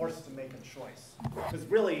be forced to make a choice. Because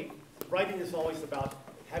really, writing is always about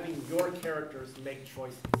having your characters make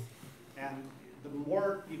choices. And the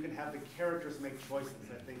more you can have the characters make choices,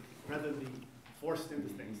 I think, rather than be forced into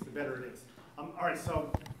things, the better it is. All right, so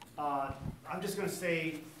I'm just going to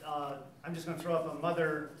say, I'm just going to throw up a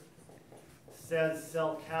mother says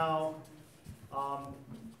sell cow. All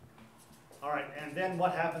right, and then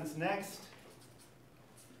what happens next?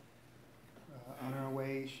 On her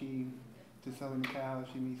way, to selling the cow,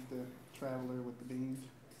 she meets the traveler with the beans.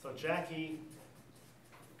 So Jackie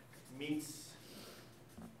meets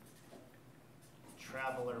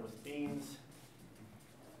traveler with beans.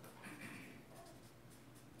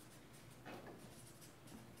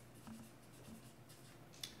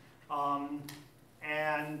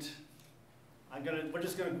 And we're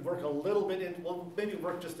just gonna work a little bit in, well, maybe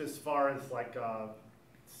work just as far as like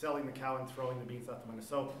selling the cow and throwing the beans out the window.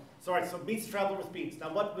 So all right, so meets traveler with beans.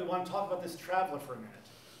 Now what we want to talk about this traveler for a minute.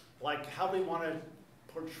 Like, how do we want to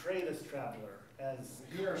portray this traveler as? Is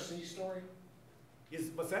he our C story?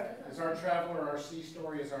 What's that? Is our traveler our C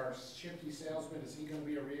story? Is our shifty salesman, is he gonna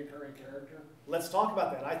be a reoccurring character? Let's talk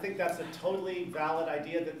about that. I think that's a totally valid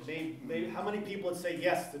idea that how many people would say,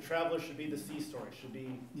 yes, the traveler should be the C story, should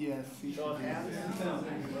be, Yes. show of hands?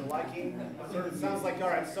 We're liking, so it sounds like, all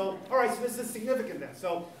right, so this is significant then.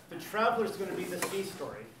 So the traveler's gonna be the C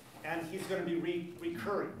story, and he's gonna be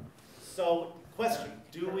recurring. So question,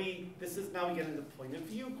 now we get into the point of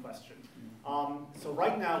view question. So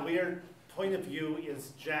right now, point of view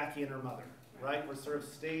is Jackie and her mother, right? We're sort of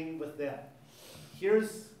staying with them.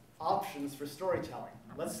 Here's options for storytelling.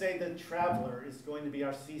 Let's say the traveler is going to be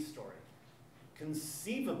our C story.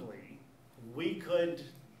 Conceivably, we could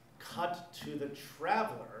cut to the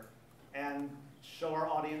traveler and show our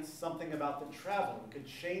audience something about the traveler. We could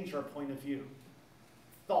change our point of view.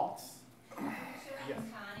 Thoughts? Show Yes.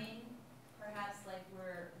 conning, perhaps like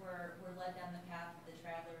we're led down the path that the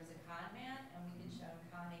traveler is a con man, and we can show him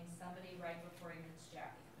conning somebody right before he meets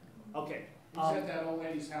Jackie. Okay. Who's at that old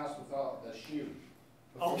lady's house with all the shoe?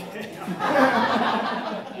 Okay.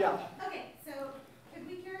 Yeah. Okay, so could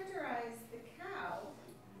we characterize the cow,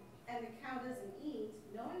 and the cow doesn't eat,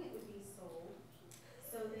 knowing it would be sold,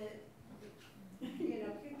 so that, you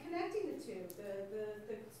know, connecting the two,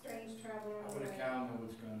 the strange traveler on How the would a way. cow know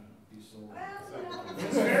what's gonna be sold? Well, you know,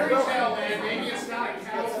 It's fairy tale land, maybe it's not a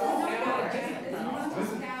cow. It's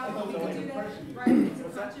not cow, we can do that, right, it's a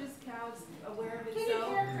conscious cow, it's aware of Can you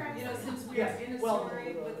itself. characterize? You know, since we Yes, are in a well,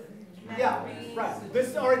 story with Yeah, right.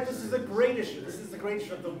 This is a great issue. This is a great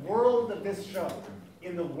issue of the world of this show.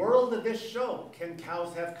 In the world of this show, can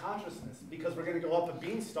cows have consciousness? Because we're going to go up a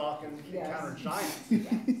beanstalk and encounter giants.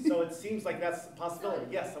 So it seems like that's a possibility.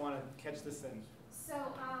 Yes, I want to catch this in. So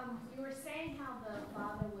you were saying how the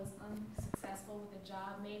father was unsuccessful with the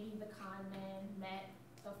job. Maybe the con man met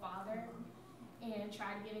the father and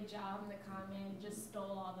tried to get a job, and the con man just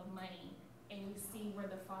stole all the money. And we see where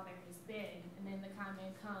the father has been, and then the con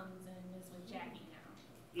man comes and is with Jackie now.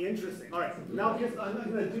 Interesting. All right. Now here's, I'm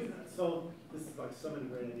going to do that. So this is like so many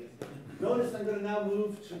great ideas. Notice I'm going to now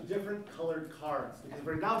move to different colored cards because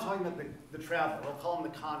we're now talking about the traveler. We'll call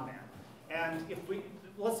him the con man. And if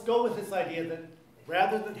let's go with this idea that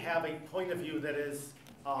rather than have a point of view that is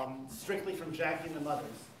strictly from Jackie and the mothers,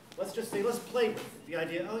 let's just say, let's play with the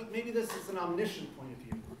idea, oh, maybe this is an omniscient point of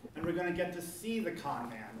view. And we're going to get to see the con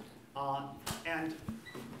man. And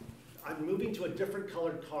I'm moving to a different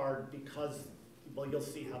colored card because, well, you'll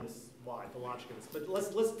see how why, the logic of this. But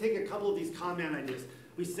let's take a couple of these con man ideas.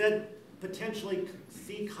 We said potentially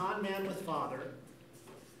see con man with father,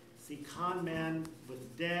 see con man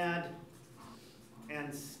with dad,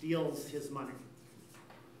 and steals his money.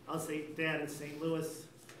 I'll say dad in St. Louis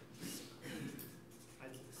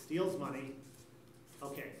steals money.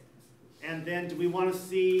 Okay. And then do we want to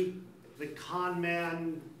see the con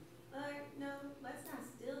man? No, let's not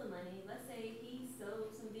steal the money. Let's say he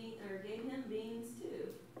sold some beans or gave him beans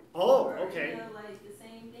too. Oh, or, okay. You know, like the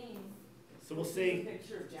same thing. So we'll say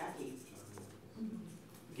Picture of Jackie.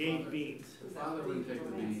 gave beans. The father would take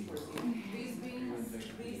the beans. These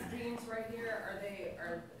beans right here,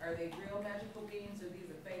 are they real magical beans or these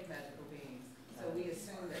are fake magical beans? So we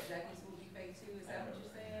assume that Jackie's will be fake too, is that what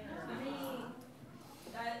you're saying? Or? I mean,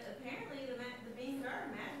 apparently the beans are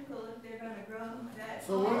magical if they're gonna grow that.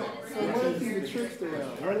 So what if he's a trickster now?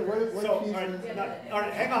 What if he's all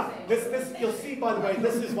right, hang on. This you'll see, by the way,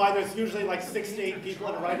 this is why there's usually like 6 to 8 people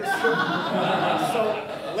in a writer's room. So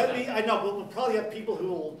I know we'll probably have people who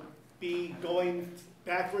will be going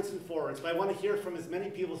backwards and forwards, but I want to hear from as many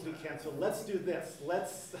people as we can. So let's do this.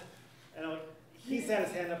 He's had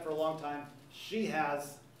his hand up for a long time. She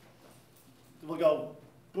has. We'll go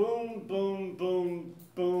boom, boom, boom,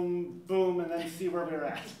 boom, boom, and then see where we're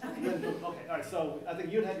at. Okay, all right, so I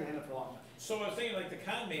think you'd had your hand up for a long time. So I was thinking like the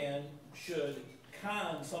con man should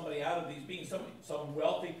con somebody out of these beans, some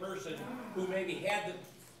wealthy person who maybe had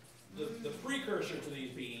the precursor to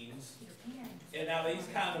these beans, and now he's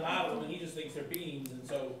conned them out of them, and he just thinks they're beans, and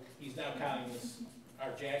so he's now conning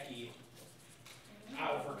our Jackie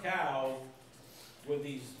out of her cow with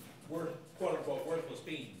these quote-unquote worthless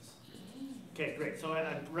beans. Okay, great. So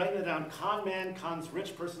I'm writing it down. Con man cons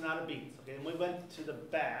rich person out of beans. Okay, and we went to the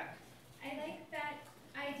back. I like that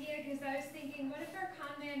idea because I was thinking, what if our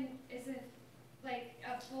con man isn't like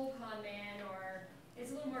a full con man, or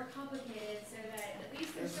it's a little more complicated, so that at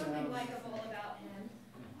least there's something likable about him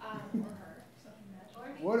or her.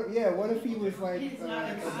 What if he was like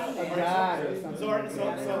a god or something?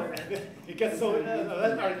 So it gets so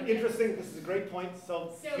interesting. This is a great point.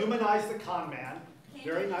 So humanize the con man.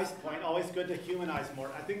 Very nice point. Always good to humanize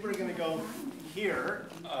more. I think we're going to go here.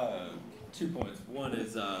 2 points. One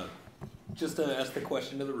is just to ask the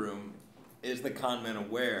question to the room: is the con man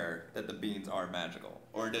aware that the beans are magical,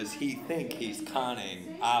 or does he think he's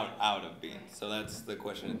conning out of beans? So that's the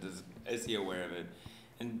question. Is he aware of it?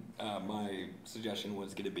 And my suggestion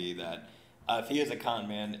was going to be that if he is a con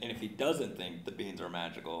man, and if he doesn't think the beans are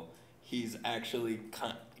magical, he's actually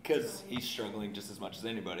because he's struggling just as much as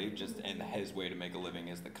anybody, just in his way to make a living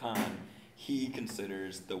as the con, he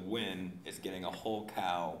considers the win is getting a whole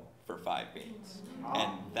cow for 5 beans.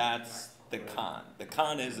 And that's the con. The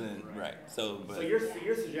con isn't, right. So your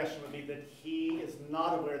suggestion would be that he is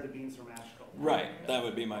not aware the beans are magical. Right, that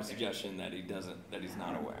would be my suggestion, that he's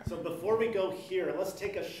not aware. So before we go here, let's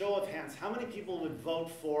take a show of hands. How many people would vote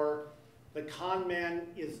for the con man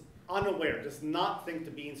is unaware, does not think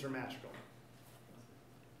the beans are magical?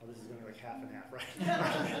 Oh, this is going to be like half and half,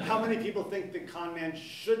 right? How many people think the con man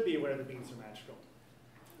should be aware the beans are magical?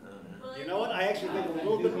 You know what? I actually think a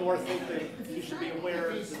little bit more think that he should be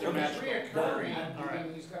aware that they're magical. All right.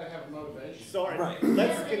 He's got to have a motivation. So, all right,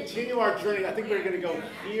 let's continue our journey. I think we're going to go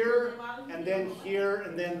here, and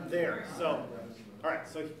then there. So, all right,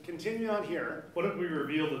 so continue on here. What if we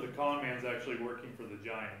reveal that the con man's actually working for the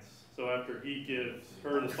Giants? So after he gives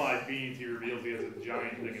her the 5 beans, he reveals he has a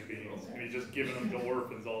giant thing of beans, and he's just giving them to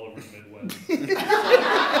orphans all over the Midwest.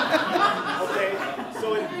 Okay,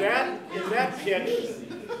 so in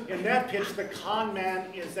that pitch, the con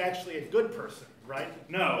man is actually a good person, right?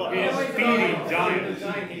 No, Well, he's feeding giants.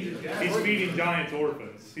 Giant. He's feeding giants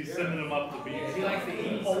orphans. He's sending them up to beans. He likes to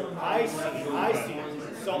eat. Oh, I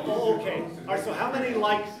see. So, okay. All right, so how many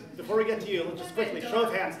like, before we get to you, just quickly, show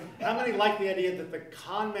of hands, how many like the idea that the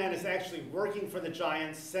con man is actually working for the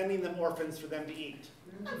giants, sending them orphans for them to eat?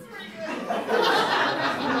 That's pretty good.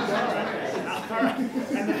 All right.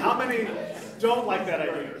 And then how many don't like that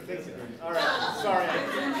idea? All right, sorry.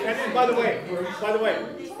 And by the way,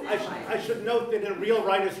 I should note that in a real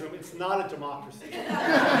writer's room, it's not a democracy. You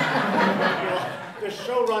know, the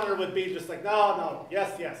showrunner would be just like, no,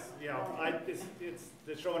 yes, you know, it's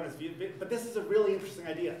the showrunner's view. But this is a really interesting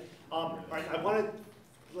idea. All right, I want to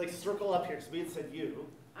like circle up here because we had said you.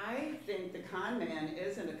 I think the con man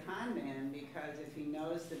isn't a con man because if he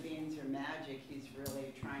knows the beans are magic, he's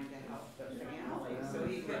really trying to help the family. So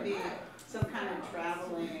he could be some kind of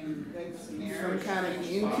traveling good Samaritan. Some kind of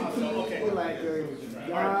entity, Okay. like a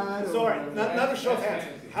god. So, all right, another show of hands.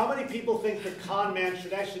 How many people think the con man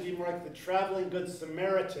should actually be more like the traveling good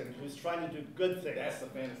Samaritan who's trying to do good things? That's the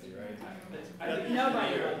fantasy, right?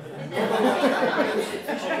 Nobody.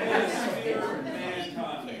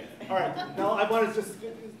 All right, now I want to just,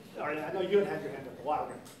 all right, I know you had your hand up a while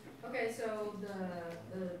ago. Okay, so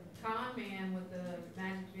the con man with the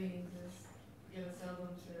magic beans is gonna sell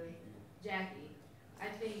them to Jackie. I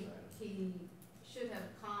think he should have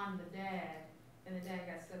conned the dad, and the dad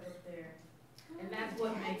got stuck up there. And that's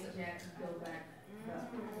what makes Jackie go back.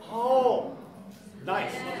 Oh,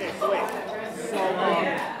 nice. Okay, so wait.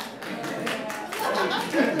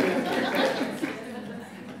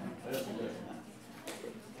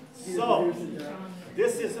 So,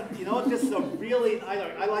 this is, you know what, this is a really,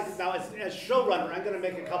 I like it now, as showrunner, I'm going to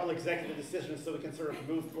make a couple executive decisions so we can sort of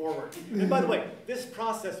move forward. And by the way, this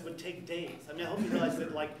process would take days. I mean, I hope you realize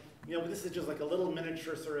that, like, you know, this is just like a little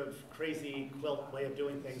miniature sort of crazy quilt way of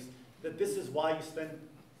doing things, that this is why you spend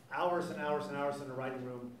hours and hours and hours in a writing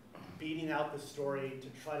room beating out the story to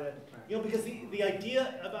try to, you know, because the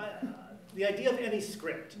idea of any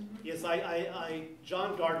script is,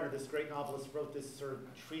 John Gardner, this great novelist, wrote this sort of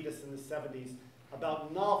treatise in the 70s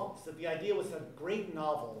about novels, that the idea was that a great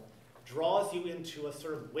novel draws you into a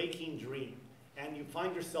sort of waking dream, and you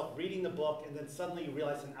find yourself reading the book, and then suddenly you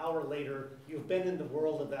realize an hour later you've been in the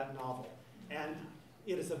world of that novel. And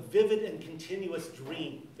it is a vivid and continuous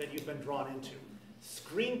dream that you've been drawn into.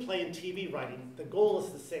 Screenplay and TV writing, the goal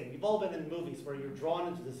is the same. You've all been in movies where you're drawn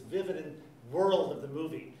into this vivid world of the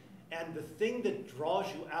movie. And the thing that draws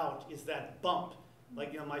you out is that bump.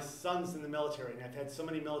 Like, you know, my son's in the military, and I've had so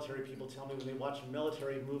many military people tell me when they watch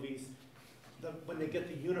military movies, when they get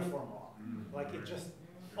the uniform on, like it just,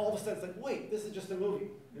 all of a sudden it's like, wait, this is just a movie.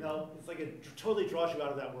 You know, it's like it totally draws you out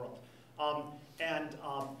of that world.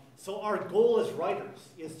 So our goal as writers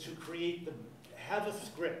is to have a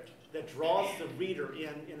script that draws the reader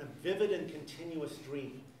in a vivid and continuous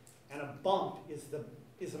dream. And a bump is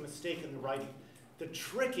a mistake in the writing. The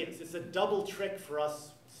trick is, it's a double trick for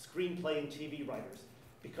us screenplay and TV writers,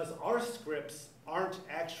 because our scripts aren't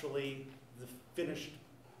actually the finished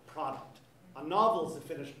product. A novel is the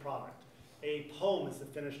finished product. A poem is the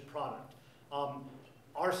finished product.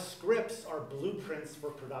 Our scripts are blueprints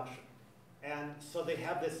for production. And so they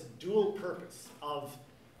have this dual purpose of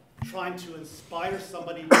trying to inspire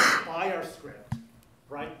somebody to buy our script,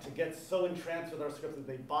 right? To get so entranced with our script that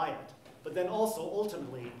they buy it. But then also,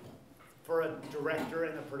 ultimately, for a director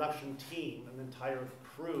and a production team, an entire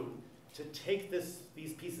crew, to take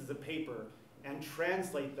these pieces of paper and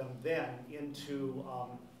translate them then into,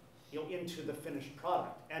 into the finished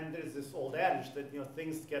product. And there's this old adage that,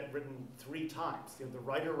 things get written 3 times. The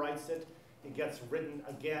writer writes it, it gets written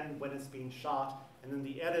again when it's being shot, and then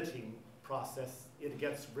the editing process, it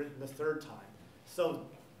gets written the 3rd time. So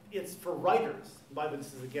it's for writers,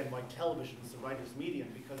 this is again why television is the writer's medium,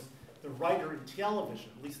 because the writer in television,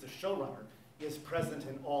 at least the showrunner, is present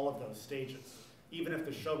in all of those stages. Even if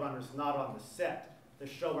the showrunner's not on the set, the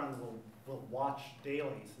showrunner will watch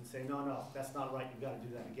dailies and say, no, that's not right, you've got to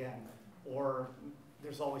do that again. Or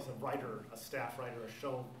there's always a writer, a staff writer, a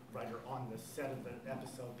show writer on the set of the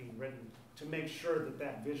episode being written to make sure that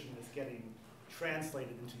that vision is getting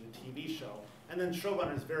translated into the TV show. And then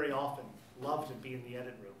showrunners very often love to be in the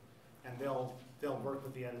edit room, and they'll work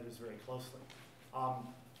with the editors very closely.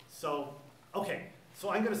 So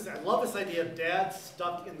I'm going to say, I love this idea of dad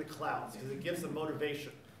stuck in the clouds because it gives a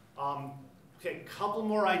motivation. Okay, couple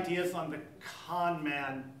more ideas on the con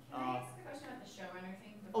man. Can I ask a question about the showrunner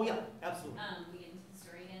thing? Oh yeah, absolutely. We get into the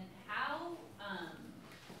story again. How,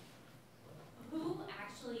 who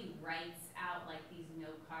actually writes out like these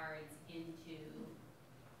note cards into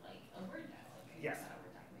like a Word document? Yes. Not a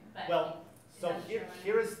Word document, but well, so is that the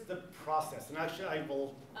here is the process, and actually I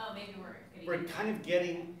will, Oh, maybe we're we're kind of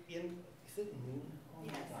getting in, is it Moon? Oh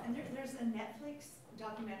my Yes, God. and there's a Netflix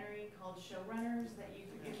documentary called Showrunners that you,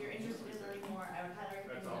 if you're interested in learning more, I would highly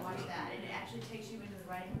recommend you watch that. And it actually takes you into the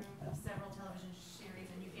writing room of several television series,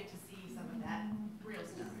 and you get to see some of that real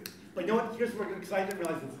stuff. But you know what, here's what, because I didn't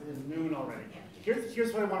realize it's noon already.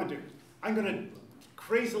 Here's what I want to do. I'm going to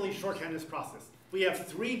crazily shorthand this process. We have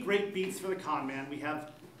 3 great beats for the con man. We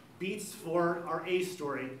have beats for our A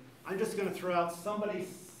story. I'm just going to throw out somebody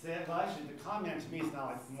said, well actually the con man to me is now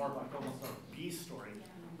like more like almost a B story.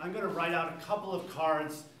 I'm going to write out a couple of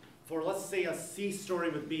cards for, let's say, a C story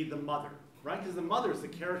would be the mother, right? Because the mother is the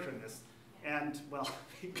character in this. And, well,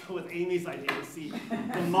 you go with Amy's idea to see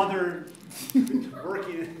the mother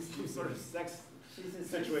working in some sort of sex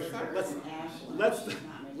situation. Let's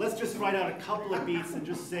just write out a couple of beats and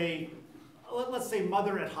just say, let's say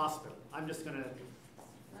mother at hospital. I'm just going to,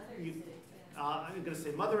 I'm going to say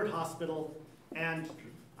mother at hospital, and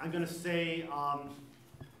I'm going to say,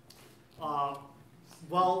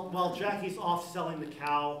 while Jackie's off selling the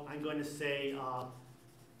cow, I'm going to say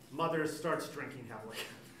mother starts drinking heavily.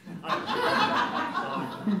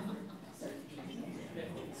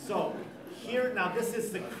 So here now, this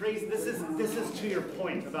is the crazy. This is to your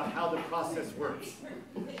point about how the process works.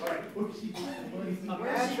 All right.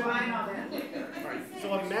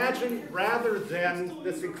 So imagine rather than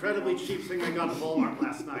this incredibly cheap thing I got at Walmart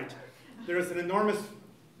last night, there's an enormous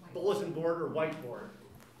bulletin board or whiteboard,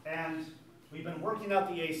 and we've been working out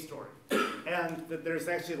the A story, and there's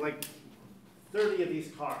actually like 30 of these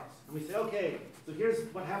cards. And we say, okay, so here's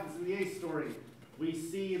what happens in the A story. We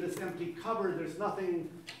see this empty cupboard, there's nothing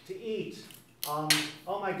to eat. Oh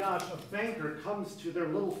my gosh, a banker comes to their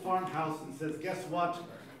little farmhouse and says, guess what?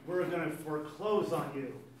 We're going to foreclose on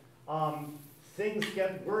you. Things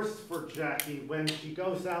get worse for Jackie when she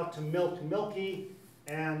goes out to milk Milky,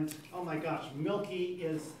 and oh my gosh, Milky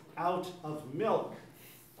is out of milk.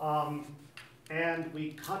 And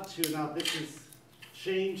we cut to, now this has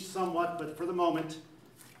changed somewhat, but for the moment,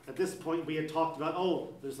 at this point we had talked about,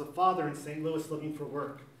 oh, there's a father in St. Louis looking for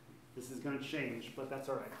work. This is going to change, but that's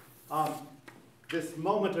all right. This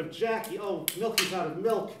moment of Jackie, oh, Milky's out of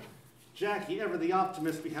milk. Jackie, ever the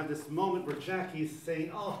optimist, we have this moment where Jackie's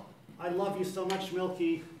saying, oh, I love you so much,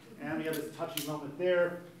 Milky. And we have this touchy moment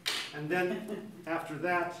there. And then after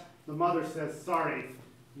that, the mother says, sorry,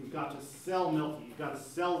 you've got to sell Milky. You've got to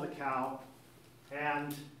sell the cow.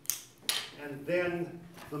 And then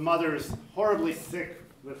the mother's horribly sick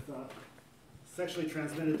with sexually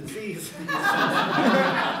transmitted disease.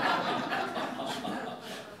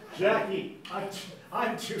 Jackie,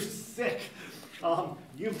 I'm too sick.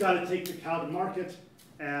 You've got to take the cow to market.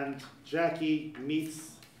 And Jackie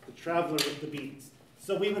meets the traveler with the beans.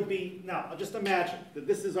 So we would be, now just imagine that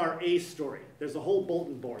this is our A story. There's a whole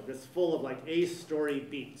bulletin board that's full of like A story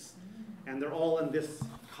beats. And they're all in this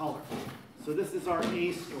color. So this is our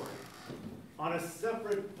A story. On a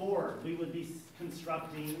separate board, we would be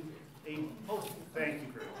constructing a, oh, thank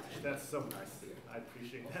you very much. That's so nice. I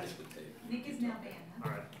appreciate that. Nick is now banned, huh?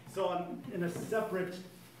 All right. So in a separate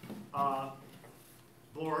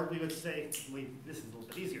board, we would say, this is a little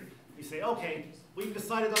bit easier. We say, okay, we've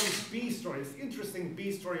decided on this B story, this interesting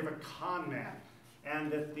B story of a con man.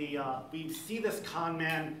 And that we see this con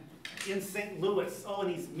man in St. Louis. Oh,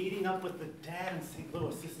 and he's meeting up with the dad in St.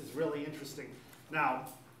 Louis. This is really interesting. Now,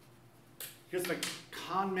 here's the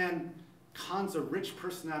con man, cons a rich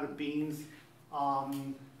person out of beans.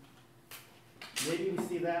 Maybe we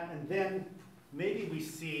see that, and then maybe we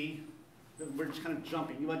see, we're just kind of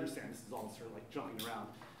jumping. You understand, this is all sort of like jumping around.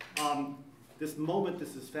 This moment,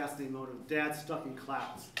 this is fascinating moment of dad stuck in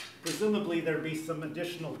clouds. Presumably there'd be some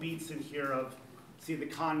additional beats in here of, see the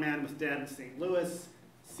con man with dad in St. Louis,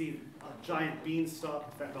 see a giant beanstalk.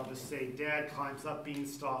 In fact, I'll just say dad climbs up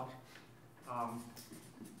beanstalk.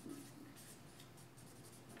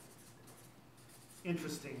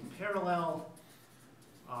 Interesting parallel.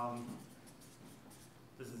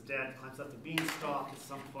 This is dad climbs up the beanstalk at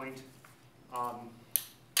some point.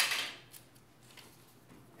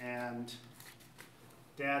 And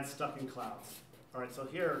dad stuck in clouds. All right, so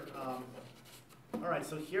here,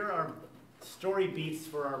 here are story beats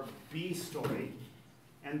for our B story.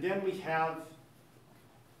 And then we have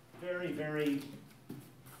very, very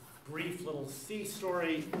brief little C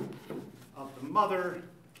story of the mother.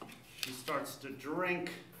 She starts to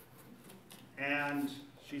drink, and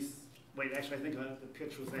she's, wait, actually I think the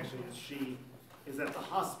pitch was actually that she is at the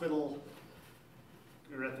hospital,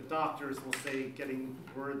 or at the doctor's, we'll say, getting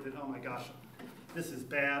word that, oh my gosh, this is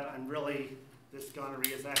bad, I'm really, this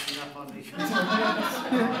gonorrhea is acting up on me. This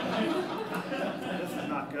is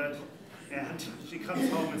not good. and she comes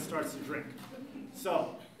home and starts to drink.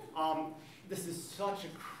 So, this is such a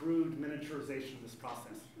crude miniaturization of this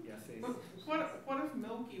process. Yes, Ace? What if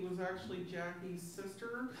Milky was actually Jackie's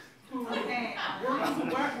sister, who Okay. worked as a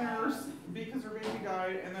wet nurse because her baby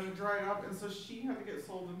died and then it dried up, and so she had to get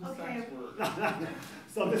sold into sex work?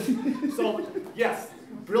 So yes,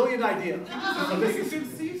 brilliant idea. So This is a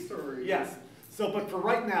good C story. Yes. So, but for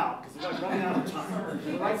right now, because we're running out of time.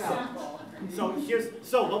 For right now.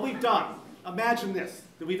 So what we've done. Imagine this: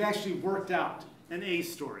 that we've actually worked out an A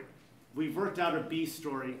story, we've worked out a B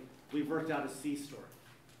story, we've worked out a C story.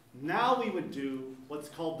 Now we would do what's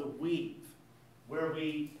called the weave, where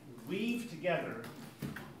we weave together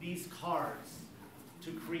these cards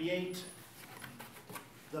to create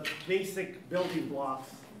the basic building blocks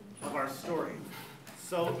of our story.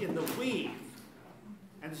 So in the weave,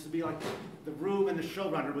 and this would be like the room and the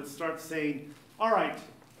showrunner would start saying, all right,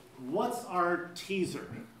 what's our teaser?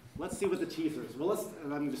 Let's see what the teaser is. Well,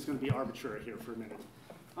 and I'm just going to be arbitrary here for a minute.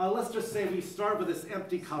 Let's just say we start with this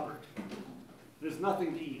empty cupboard. There's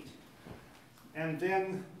nothing to eat. And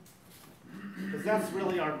then, because that's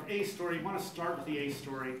really our A story, you want to start with the A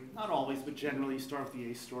story. Not always, but generally you start with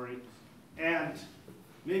the A story. And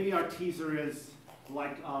maybe our teaser is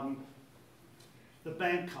like, the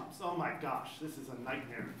bank comes. Oh my gosh, this is a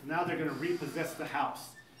nightmare. Now they're going to repossess the house.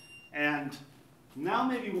 And now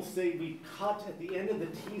maybe we'll say we cut at the end of the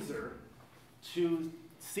teaser to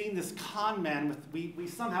seeing this con man with, we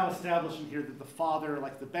somehow establish in here that the father,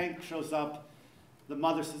 like the bank shows up, the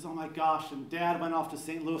mother says, oh my gosh, and dad went off to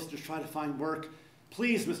St. Louis to try to find work.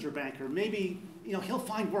 Please, Mr. Banker, maybe, he'll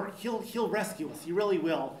find work. He'll rescue us. He really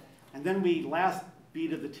will. And then last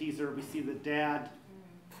beat of the teaser, we see the dad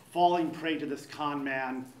falling prey to this con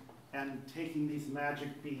man and taking these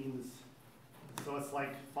magic beans. So it's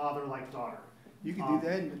like father like daughter. You can do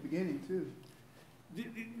that in the beginning too.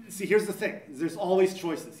 See, here's the thing. There's always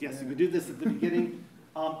choices. Yes, you can do this at the beginning.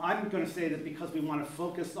 I'm going to say that because we want to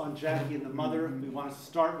focus on Jackie and the mother, we want to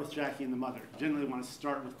start with Jackie and the mother. Generally, we want to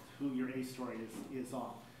start with who your A story is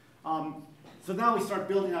on. So now we start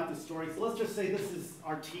building out the story. So let's just say this is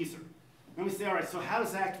our teaser. Then we say, all right, so how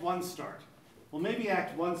does Act 1 start? Well, maybe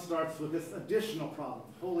Act 1 starts with this additional problem.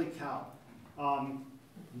 Holy cow.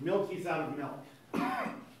 Milky's out of milk.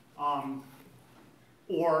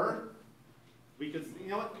 Or we could,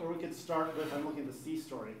 or we could start with, I'm looking at the C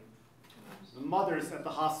story. The mother's at the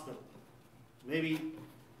hospital. Maybe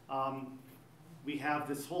we have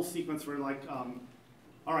this whole sequence where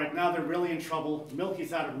all right, now they're really in trouble.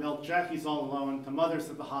 Milky's out of milk. Jackie's all alone. The mother's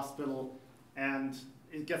at the hospital, and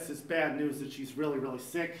it gets this bad news that she's really, really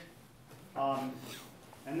sick. And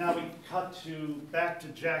now we cut back to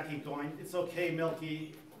Jackie going, it's okay,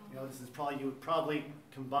 Milky. This is probably, you would probably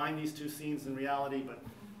combine these two scenes in reality, but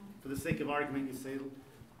for the sake of argument, you say,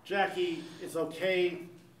 Jackie, it's okay.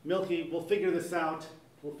 Milky, we'll figure this out.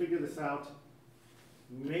 We'll figure this out.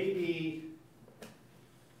 Maybe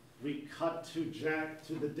we cut to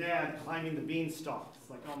the dad climbing the beanstalk. It's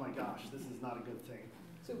like, oh my gosh, this is not a good thing.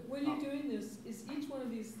 So when you're doing this, is each one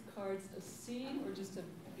of these cards a scene or just a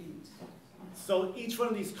beat? So each one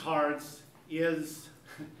of these cards is,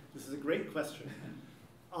 this is a great question,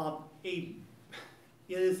 it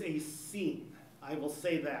is a scene. I will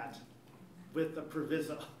say that with the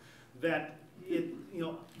proviso that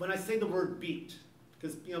when I say the word beat,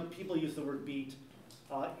 because people use the word beat,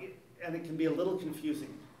 and it can be a little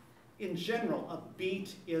confusing. In general, a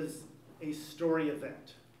beat is a story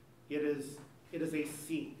event. It is a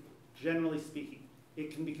scene, generally speaking.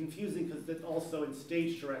 It can be confusing because also in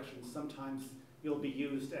stage directions, sometimes you'll be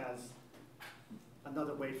used as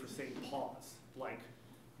another way for saying pause. Like,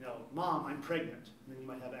 Mom, I'm pregnant. And then you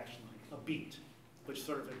might have actually a beat, which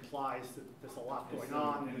sort of implies that there's a lot going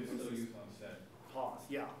on. And it's still used on set. Pause,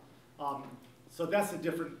 yeah. So that's a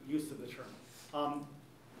different use of the term.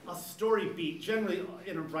 A story beat, generally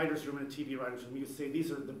in a writer's room, in a TV writer's room, you say these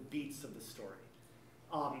are the beats of the story.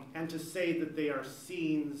 And to say that they are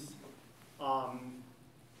scenes,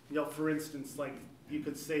 for instance, like you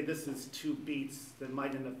could say this is two beats that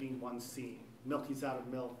might end up being one scene. Milky's out of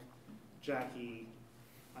milk. Jackie,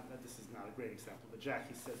 this is not a great example, but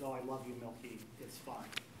Jackie says, oh, I love you, Milky, it's fine.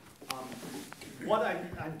 What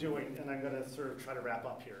I'm doing, and I'm going to sort of try to wrap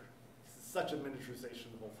up here, this is such a miniaturization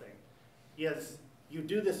of the whole thing, is you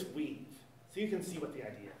do this weave, so you can see what the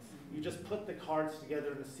idea is. You just put the cards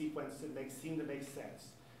together in a sequence that seem to make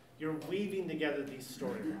sense. You're weaving together these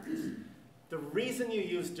storylines. The reason you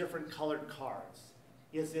use different colored cards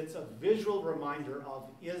is it's a visual reminder of,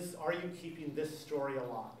 are you keeping this story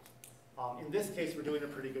alive? In this case, we're doing a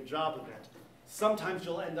pretty good job of it. Sometimes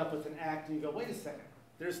you'll end up with an act and you go, wait a second,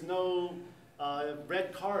 there's no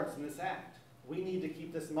red cards in this act. We need to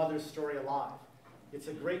keep this mother's story alive. It's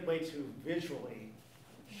a great way to visually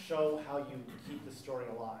show how you keep the story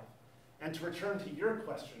alive. And to return to your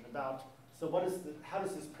question about, so how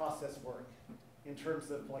does this process work in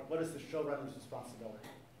terms of like, what is the showrunner's responsibility?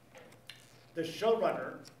 The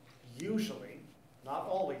showrunner usually, not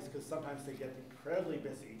always, because sometimes they get incredibly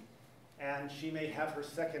busy, and she may have her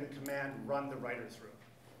second in command run the writer's room.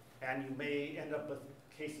 And you may end up with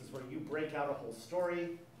cases where you break out a whole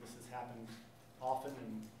story. This has happened often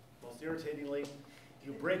and most irritatingly.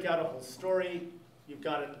 You break out a whole story, you've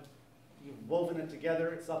woven it together,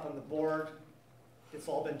 it's up on the board, it's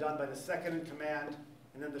all been done by the second in command,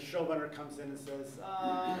 and then the showrunner comes in and says,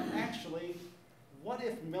 actually, what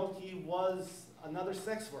if Milky was another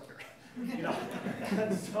sex worker? You know,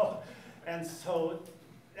 and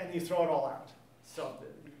you throw it all out. So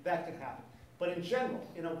that can happen. But in general,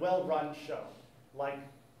 in a well-run show, like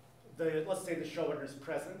let's say the showrunner is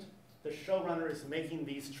present, the showrunner is making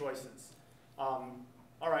these choices.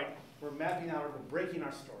 All right, we're mapping out, we're breaking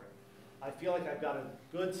our story. I feel like I've got a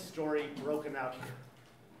good story broken out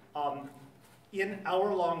here. In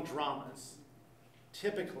hour-long dramas,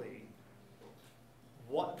 typically,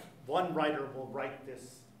 one writer will write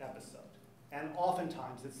this episode. And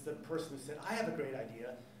oftentimes, it's the person who said, I have a great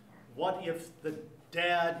idea. What if the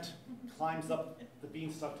dad climbs up the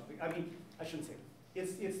beanstalk to the, I mean, I shouldn't say,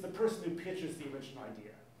 it's the person who pitches the original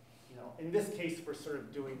idea. You know, in this case, we're sort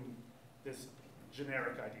of doing this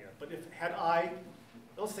generic idea. But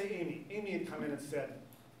let's say Amy had come in and said,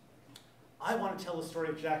 I want to tell the story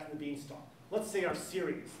of Jack and the Beanstalk. Let's say our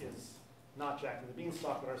series is not Jack and the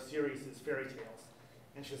Beanstalk, but our series is fairy tales.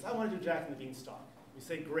 And she says, I want to do Jack and the Beanstalk. We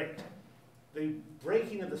say, great. The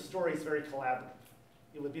breaking of the story is very collaborative.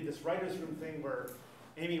 It would be this writer's room thing where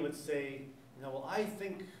Amy would say, you know, well, I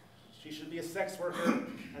think she should be a sex worker.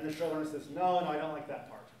 And the showrunner says, no, I don't like that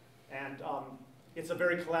part. And it's a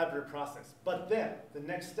very collaborative process. But then, the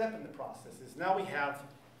next step in the process is now we have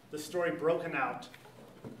the story broken out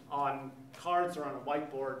on cards or on a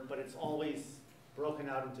whiteboard, but it's always broken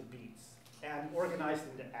out into beats and organized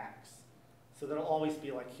into acts. So there'll always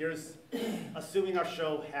be like, here's, assuming our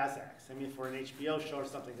show has acts. I mean, for an HBO show or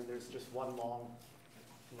something, and there's just one long,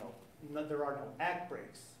 there are no act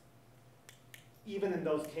breaks. Even in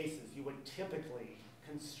those cases, you would typically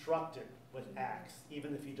construct it with acts,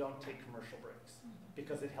 even if you don't take commercial breaks,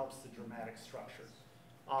 because it helps the dramatic structure.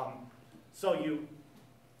 So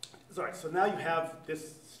now you have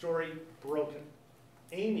this story broken.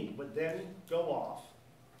 Amy would then go off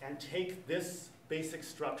and take this basic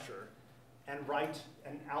structure and write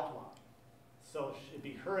an outline. So it'd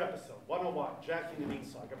be her episode, 101, Jackie and the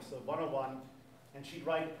Beanstalk, episode 101, and she'd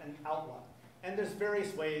write an outline. And there's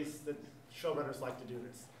various ways that showrunners like to do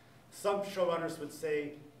this. Some showrunners would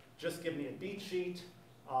say, just give me a beat sheet,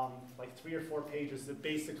 like 3 or 4 pages that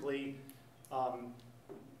basically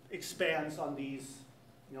expands on these,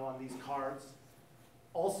 on these cards.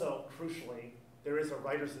 Also, crucially, there is a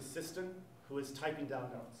writer's assistant who is typing down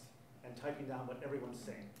notes and typing down what everyone's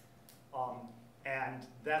saying. And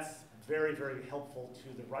that's very, very helpful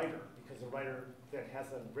to the writer, because a writer that has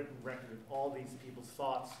a written record of all these people's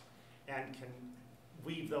thoughts and can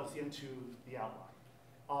weave those into the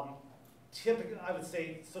outline. Typically, I would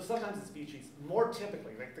say, so sometimes it's beat sheets. More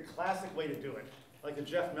typically, like the classic way to do it, like the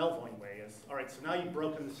Jeff Melvoin way is, all right, so now you've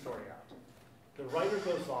broken the story out. The writer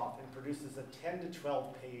goes off and produces a 10 to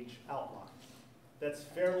 12 page outline that's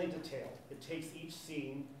fairly detailed. It takes each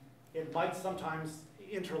scene. It might sometimes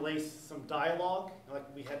interlace some dialogue, like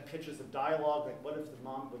we had pitches of dialogue, like what if the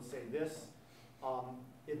mom would say this?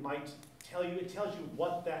 It might tell you, it tells you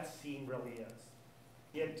what that scene really is.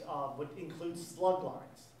 It would include slug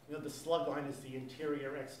lines. The slug line is the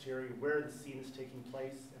interior, exterior, where the scene is taking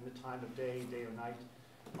place, and the time of day or night.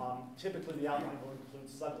 Typically, the outline will include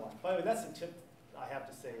slug lines. By the way, that's a tip I have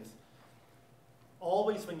to say is,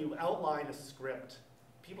 always when you outline a script,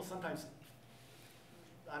 people sometimes,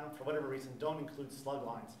 I don't know, for whatever reason, don't include slug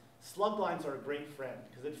lines. Slug lines are a great friend,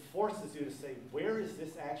 because it forces you to say, where is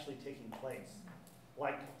this actually taking place?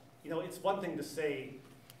 Like, it's one thing to say,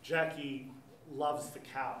 Jackie loves the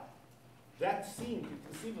cow. That scene could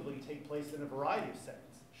conceivably take place in a variety of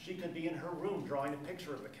settings. She could be in her room drawing a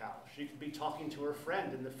picture of the cow. She could be talking to her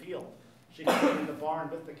friend in the field. She could be in the barn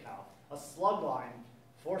with the cow. A slug line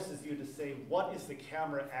forces you to say, what is the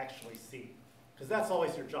camera actually seeing? Because that's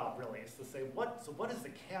always your job, really, is to say, what is the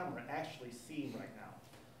camera actually seeing right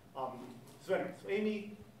now? So anyway, so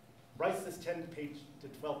Amy writes this 10 page to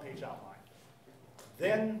 12 page outline.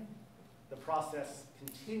 Then the process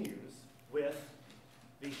continues with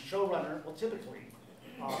the showrunner. Well, typically,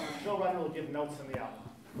 the showrunner will give notes on the outline.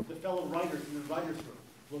 the fellow writers in the writers' room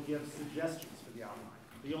will give suggestions for the outline.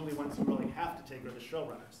 The only ones who really have to take are the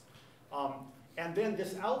showrunners. And then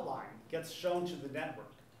this outline gets shown to the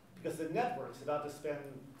network, because the network's about to spend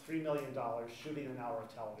 $3 million shooting an hour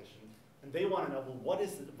of television, and they want to know, well, what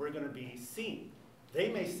is it that we're going to be seeing? They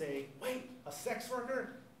may say, wait, a sex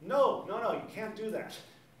worker? No, no, no, you can't do that.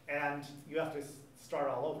 And you have to start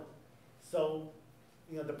all over. So,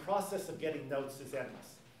 you know, the process of getting notes is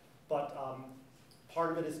endless. But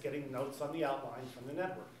part of it is getting notes on the outline from the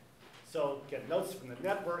network. So get notes from the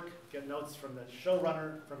network, get notes from the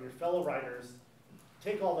showrunner, from your fellow writers,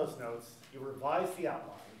 take all those notes, you revise the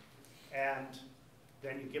outline, and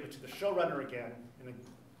then you give it to the showrunner again. In an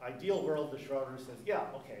ideal world, the showrunner says, yeah,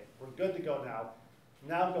 okay, we're good to go now.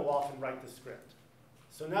 Now go off and write the script.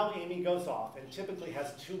 So now Amy goes off and typically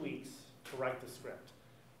has 2 weeks to write the script,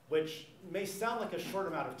 which may sound like a short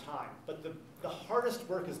amount of time, but the hardest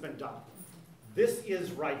work has been done. This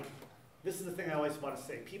is writing. This is the thing I always want to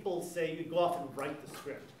say. People say you go off and write the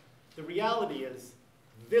script. The reality is,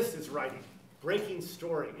 this is writing. Breaking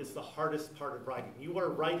story is the hardest part of writing. You are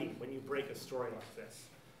writing when you break a story like this.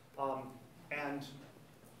 And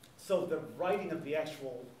so the writing of the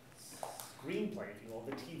actual screenplay, if you will,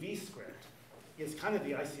 the TV script, is kind of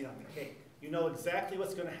the icing on the cake. You know exactly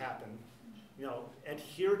what's going to happen. You know,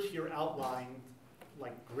 adhere to your outline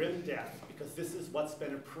like grim death, because this is what's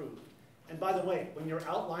been approved. And by the way, when your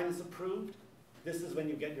outline is approved, this is when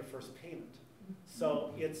you get your first payment.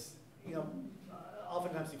 So it's, you know,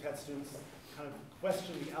 oftentimes you've had students kind of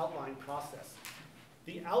question the outline process.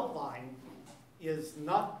 The outline is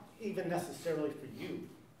not even necessarily for you.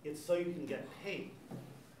 It's so you can get paid.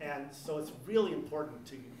 And so it's really important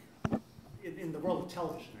to you, in the world of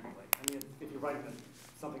television anyway. I mean, if you're writing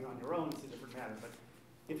something on your own, it's a different matter. But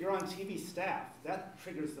if you're on TV staff, that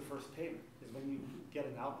triggers the first payment, is when you get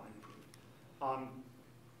an outline approved.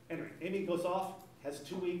 Anyway, Amy goes off, has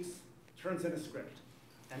 2 weeks, turns in a script.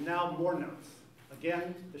 And now more notes.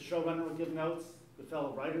 Again, the showrunner will give notes, the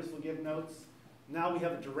fellow writers will give notes. Now we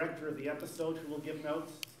have a director of the episode who will give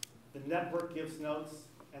notes, the network gives notes,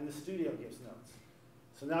 and the studio gives notes.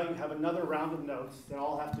 So now you have another round of notes that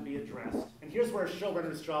all have to be addressed. And here's where a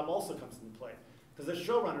showrunner's job also comes into play. Because a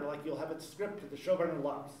showrunner, like you'll have a script that the showrunner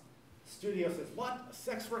loves. Studio says, what, a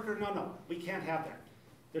sex worker? No, no, we can't have that.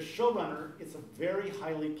 The showrunner is a very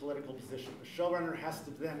highly political position. The showrunner has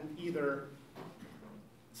to then either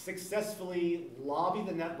successfully lobby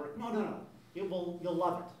the network. No, no, no, you'll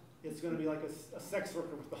love it. It's going to be like a sex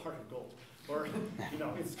worker with the heart of gold. Or, you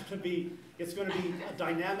know, it's going to be a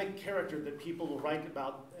dynamic character that people will write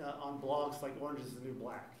about on blogs like Orange is the New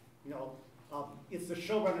Black. You know, it's the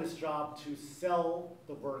showrunner's job to sell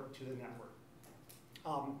the work to the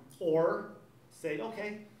network. Or say,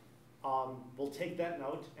 okay, we'll take that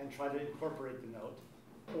note and try to incorporate the note.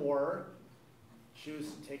 Or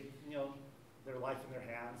choose to take, you know, their life in their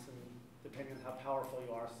hands, and depending on how powerful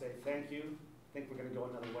you are, say, thank you, I think we're going to go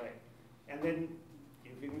another way. And then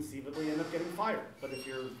you can conceivably end up getting fired. But if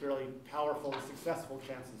you're fairly powerful and successful,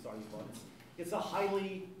 chances are you won't. It's a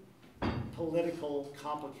highly political,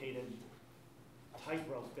 complicated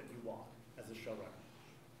tightrope that you walk as a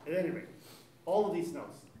showrunner. At any rate, all of these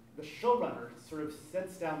notes, the showrunner sort of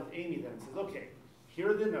sits down with Amy then and says, okay,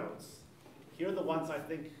 here are the notes, here are the ones I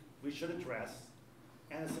think we should address,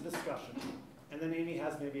 and it's a discussion. And then Amy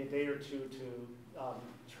has maybe a day or two to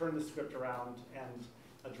turn the script around and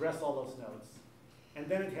address all those notes. And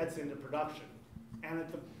then it heads into production. And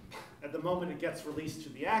at the moment it gets released to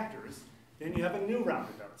the actors, then you have a new round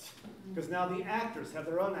of notes. Because now the actors have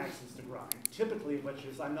their own axes to grind, typically which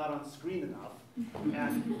is I'm not on screen enough.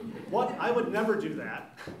 And what I would never do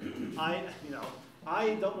that. I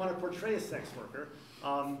don't want to portray a sex worker.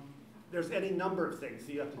 There's any number of things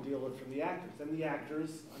that you have to deal with from the actors. And the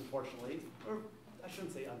actors, unfortunately, or I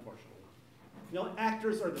shouldn't say unfortunately, you know,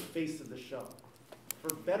 actors are the face of the show.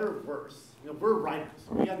 For better or worse, you know, we're writers.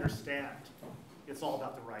 We understand it's all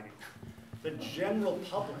about the writing. The general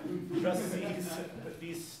public just sees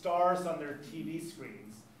these stars on their TV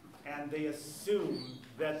screens, and they assume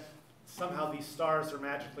that somehow these stars are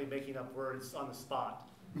magically making up words on the spot,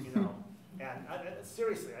 you know. And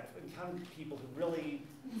seriously, I've encountered people who really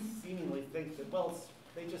seemingly think that, well,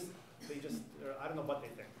 they just, I don't know what they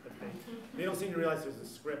think, but they don't seem to realize there's a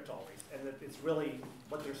script always, and that it's really,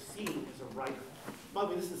 what they're seeing is a writer. By the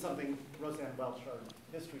way, this is something Roseanne Welch, our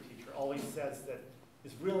history teacher, always says that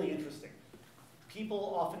is really interesting.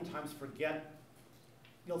 People oftentimes forget,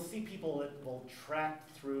 you'll see people that will track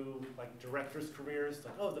through like directors' careers,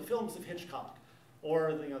 like, oh, the films of Hitchcock,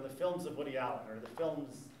 or the films of Woody Allen, or the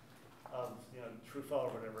films of Truffaut or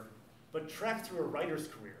whatever, but track through a writer's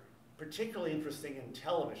career, particularly interesting in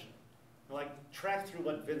television. Like, track through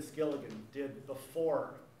what Vince Gilligan did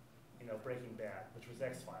before, you know, Breaking Bad, which was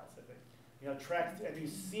X-Files, I think. You know, and you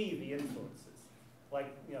see the influences. Like,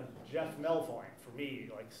 you know, Jeff Melvoin, for me,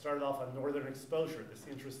 like, started off on Northern Exposure, this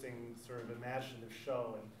interesting sort of imaginative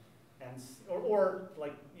show, or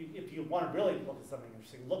like, if you want to really look at something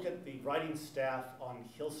interesting, look at the writing staff on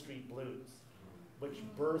Hill Street Blues, which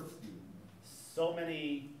birthed so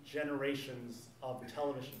many generations of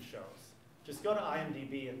television shows. Just go to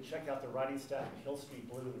IMDb and check out the writing staff of Hill Street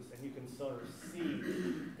Blues, and you can sort of see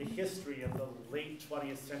the history of the late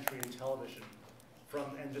 20th century in television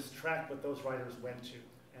and just track what those writers went to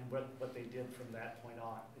and what they did from that point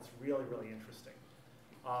on. It's really, really interesting.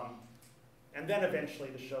 And then eventually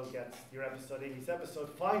the show gets, your episode, Amy's episode,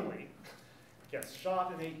 finally gets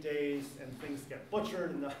shot in 8 days, and things get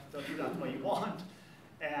butchered and don't turn out the way you want.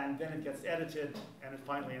 And then it gets edited, and it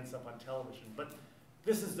finally ends up on television. But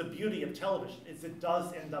this is the beauty of television, is it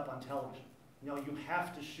does end up on television. You know, you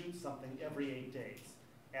have to shoot something every 8 days.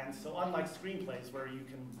 And so unlike screenplays where you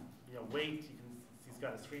can, you know, wait, he's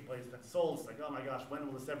got a screenplay that's sold, it's like, oh my gosh, when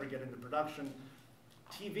will this ever get into production?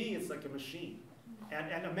 TV is like a machine.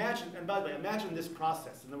 And imagine, and by the way, imagine this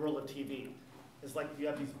process in the world of TV. It's like you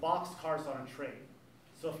have these box cars on a train.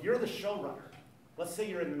 So if you're the showrunner, let's say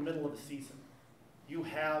you're in the middle of a season, you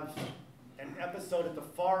have an episode at the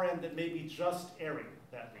far end that may be just airing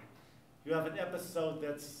that week. You have an episode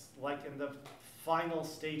that's like in the final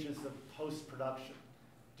stages of post-production,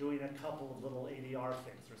 doing a couple of little ADR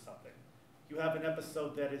things or something. You have an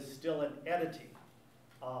episode that is still in editing,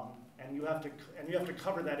 and you have to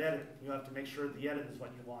cover that edit. You have to make sure the edit is what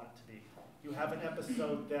you want it to be. You have an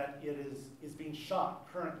episode that is being shot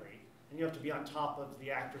currently, and you have to be on top of the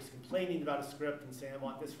actors complaining about a script and saying, I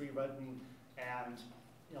want this rewritten, and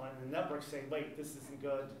you know, and the network saying, wait, this isn't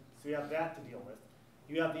good. So you have that to deal with.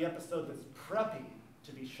 You have the episode that's prepping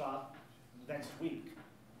to be shot next week,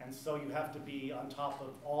 and so you have to be on top of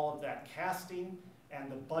all of that casting and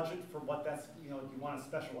the budget for what that's, you know, you want a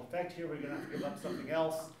special effect here, we're gonna have to give up something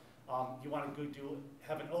else. You want to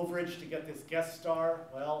have an overage to get this guest star.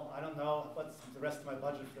 Well, I don't know, what's the rest of my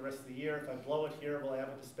budget for the rest of the year? If I blow it here, will I have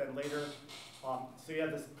it to spend later? So you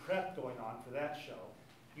have this prep going on for that show.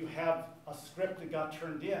 You have a script that got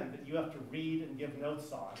turned in that you have to read and give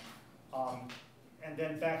notes on. And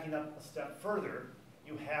then backing up a step further,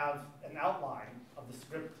 you have an outline of the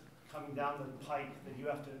script coming down the pike that you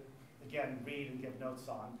have to, again, read and give notes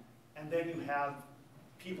on. And then you have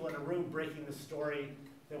people in a room breaking the story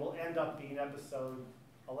that will end up being episode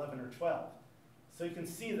 11 or 12. So you can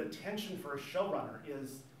see the tension for a showrunner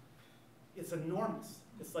it's enormous.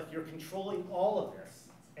 It's like you're controlling all of this,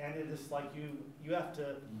 and it is like you have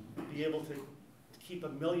to be able to keep a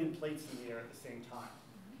million plates in the air at the same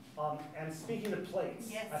time. And speaking of plates,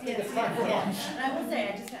 I think it's time for lunch. And I will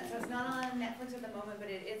say, so it's not on Netflix at the moment, but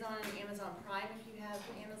it is on Amazon Prime if you have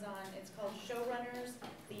Amazon. It's called Showrunners,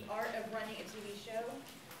 The Art of Running a TV Show,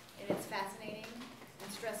 and it's fascinating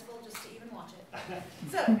and stressful just to even watch it.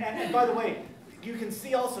 So, and by the way, you can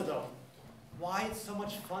see also though, why it's so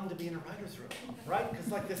much fun to be in a writer's room, right?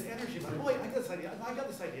 Because like this energy, like, oh wait, I got this idea, I got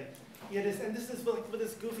this idea. It is, and this is with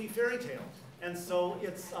this goofy fairy tale. And so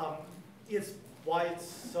it's why it's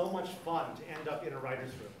so much fun to end up in a writer's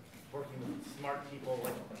room, working with smart people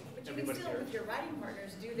like but you everybody can still, here. with your writing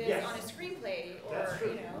partners, do this Yes. on a screenplay, or, That's true.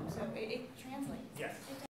 you know, so it translates. Yes.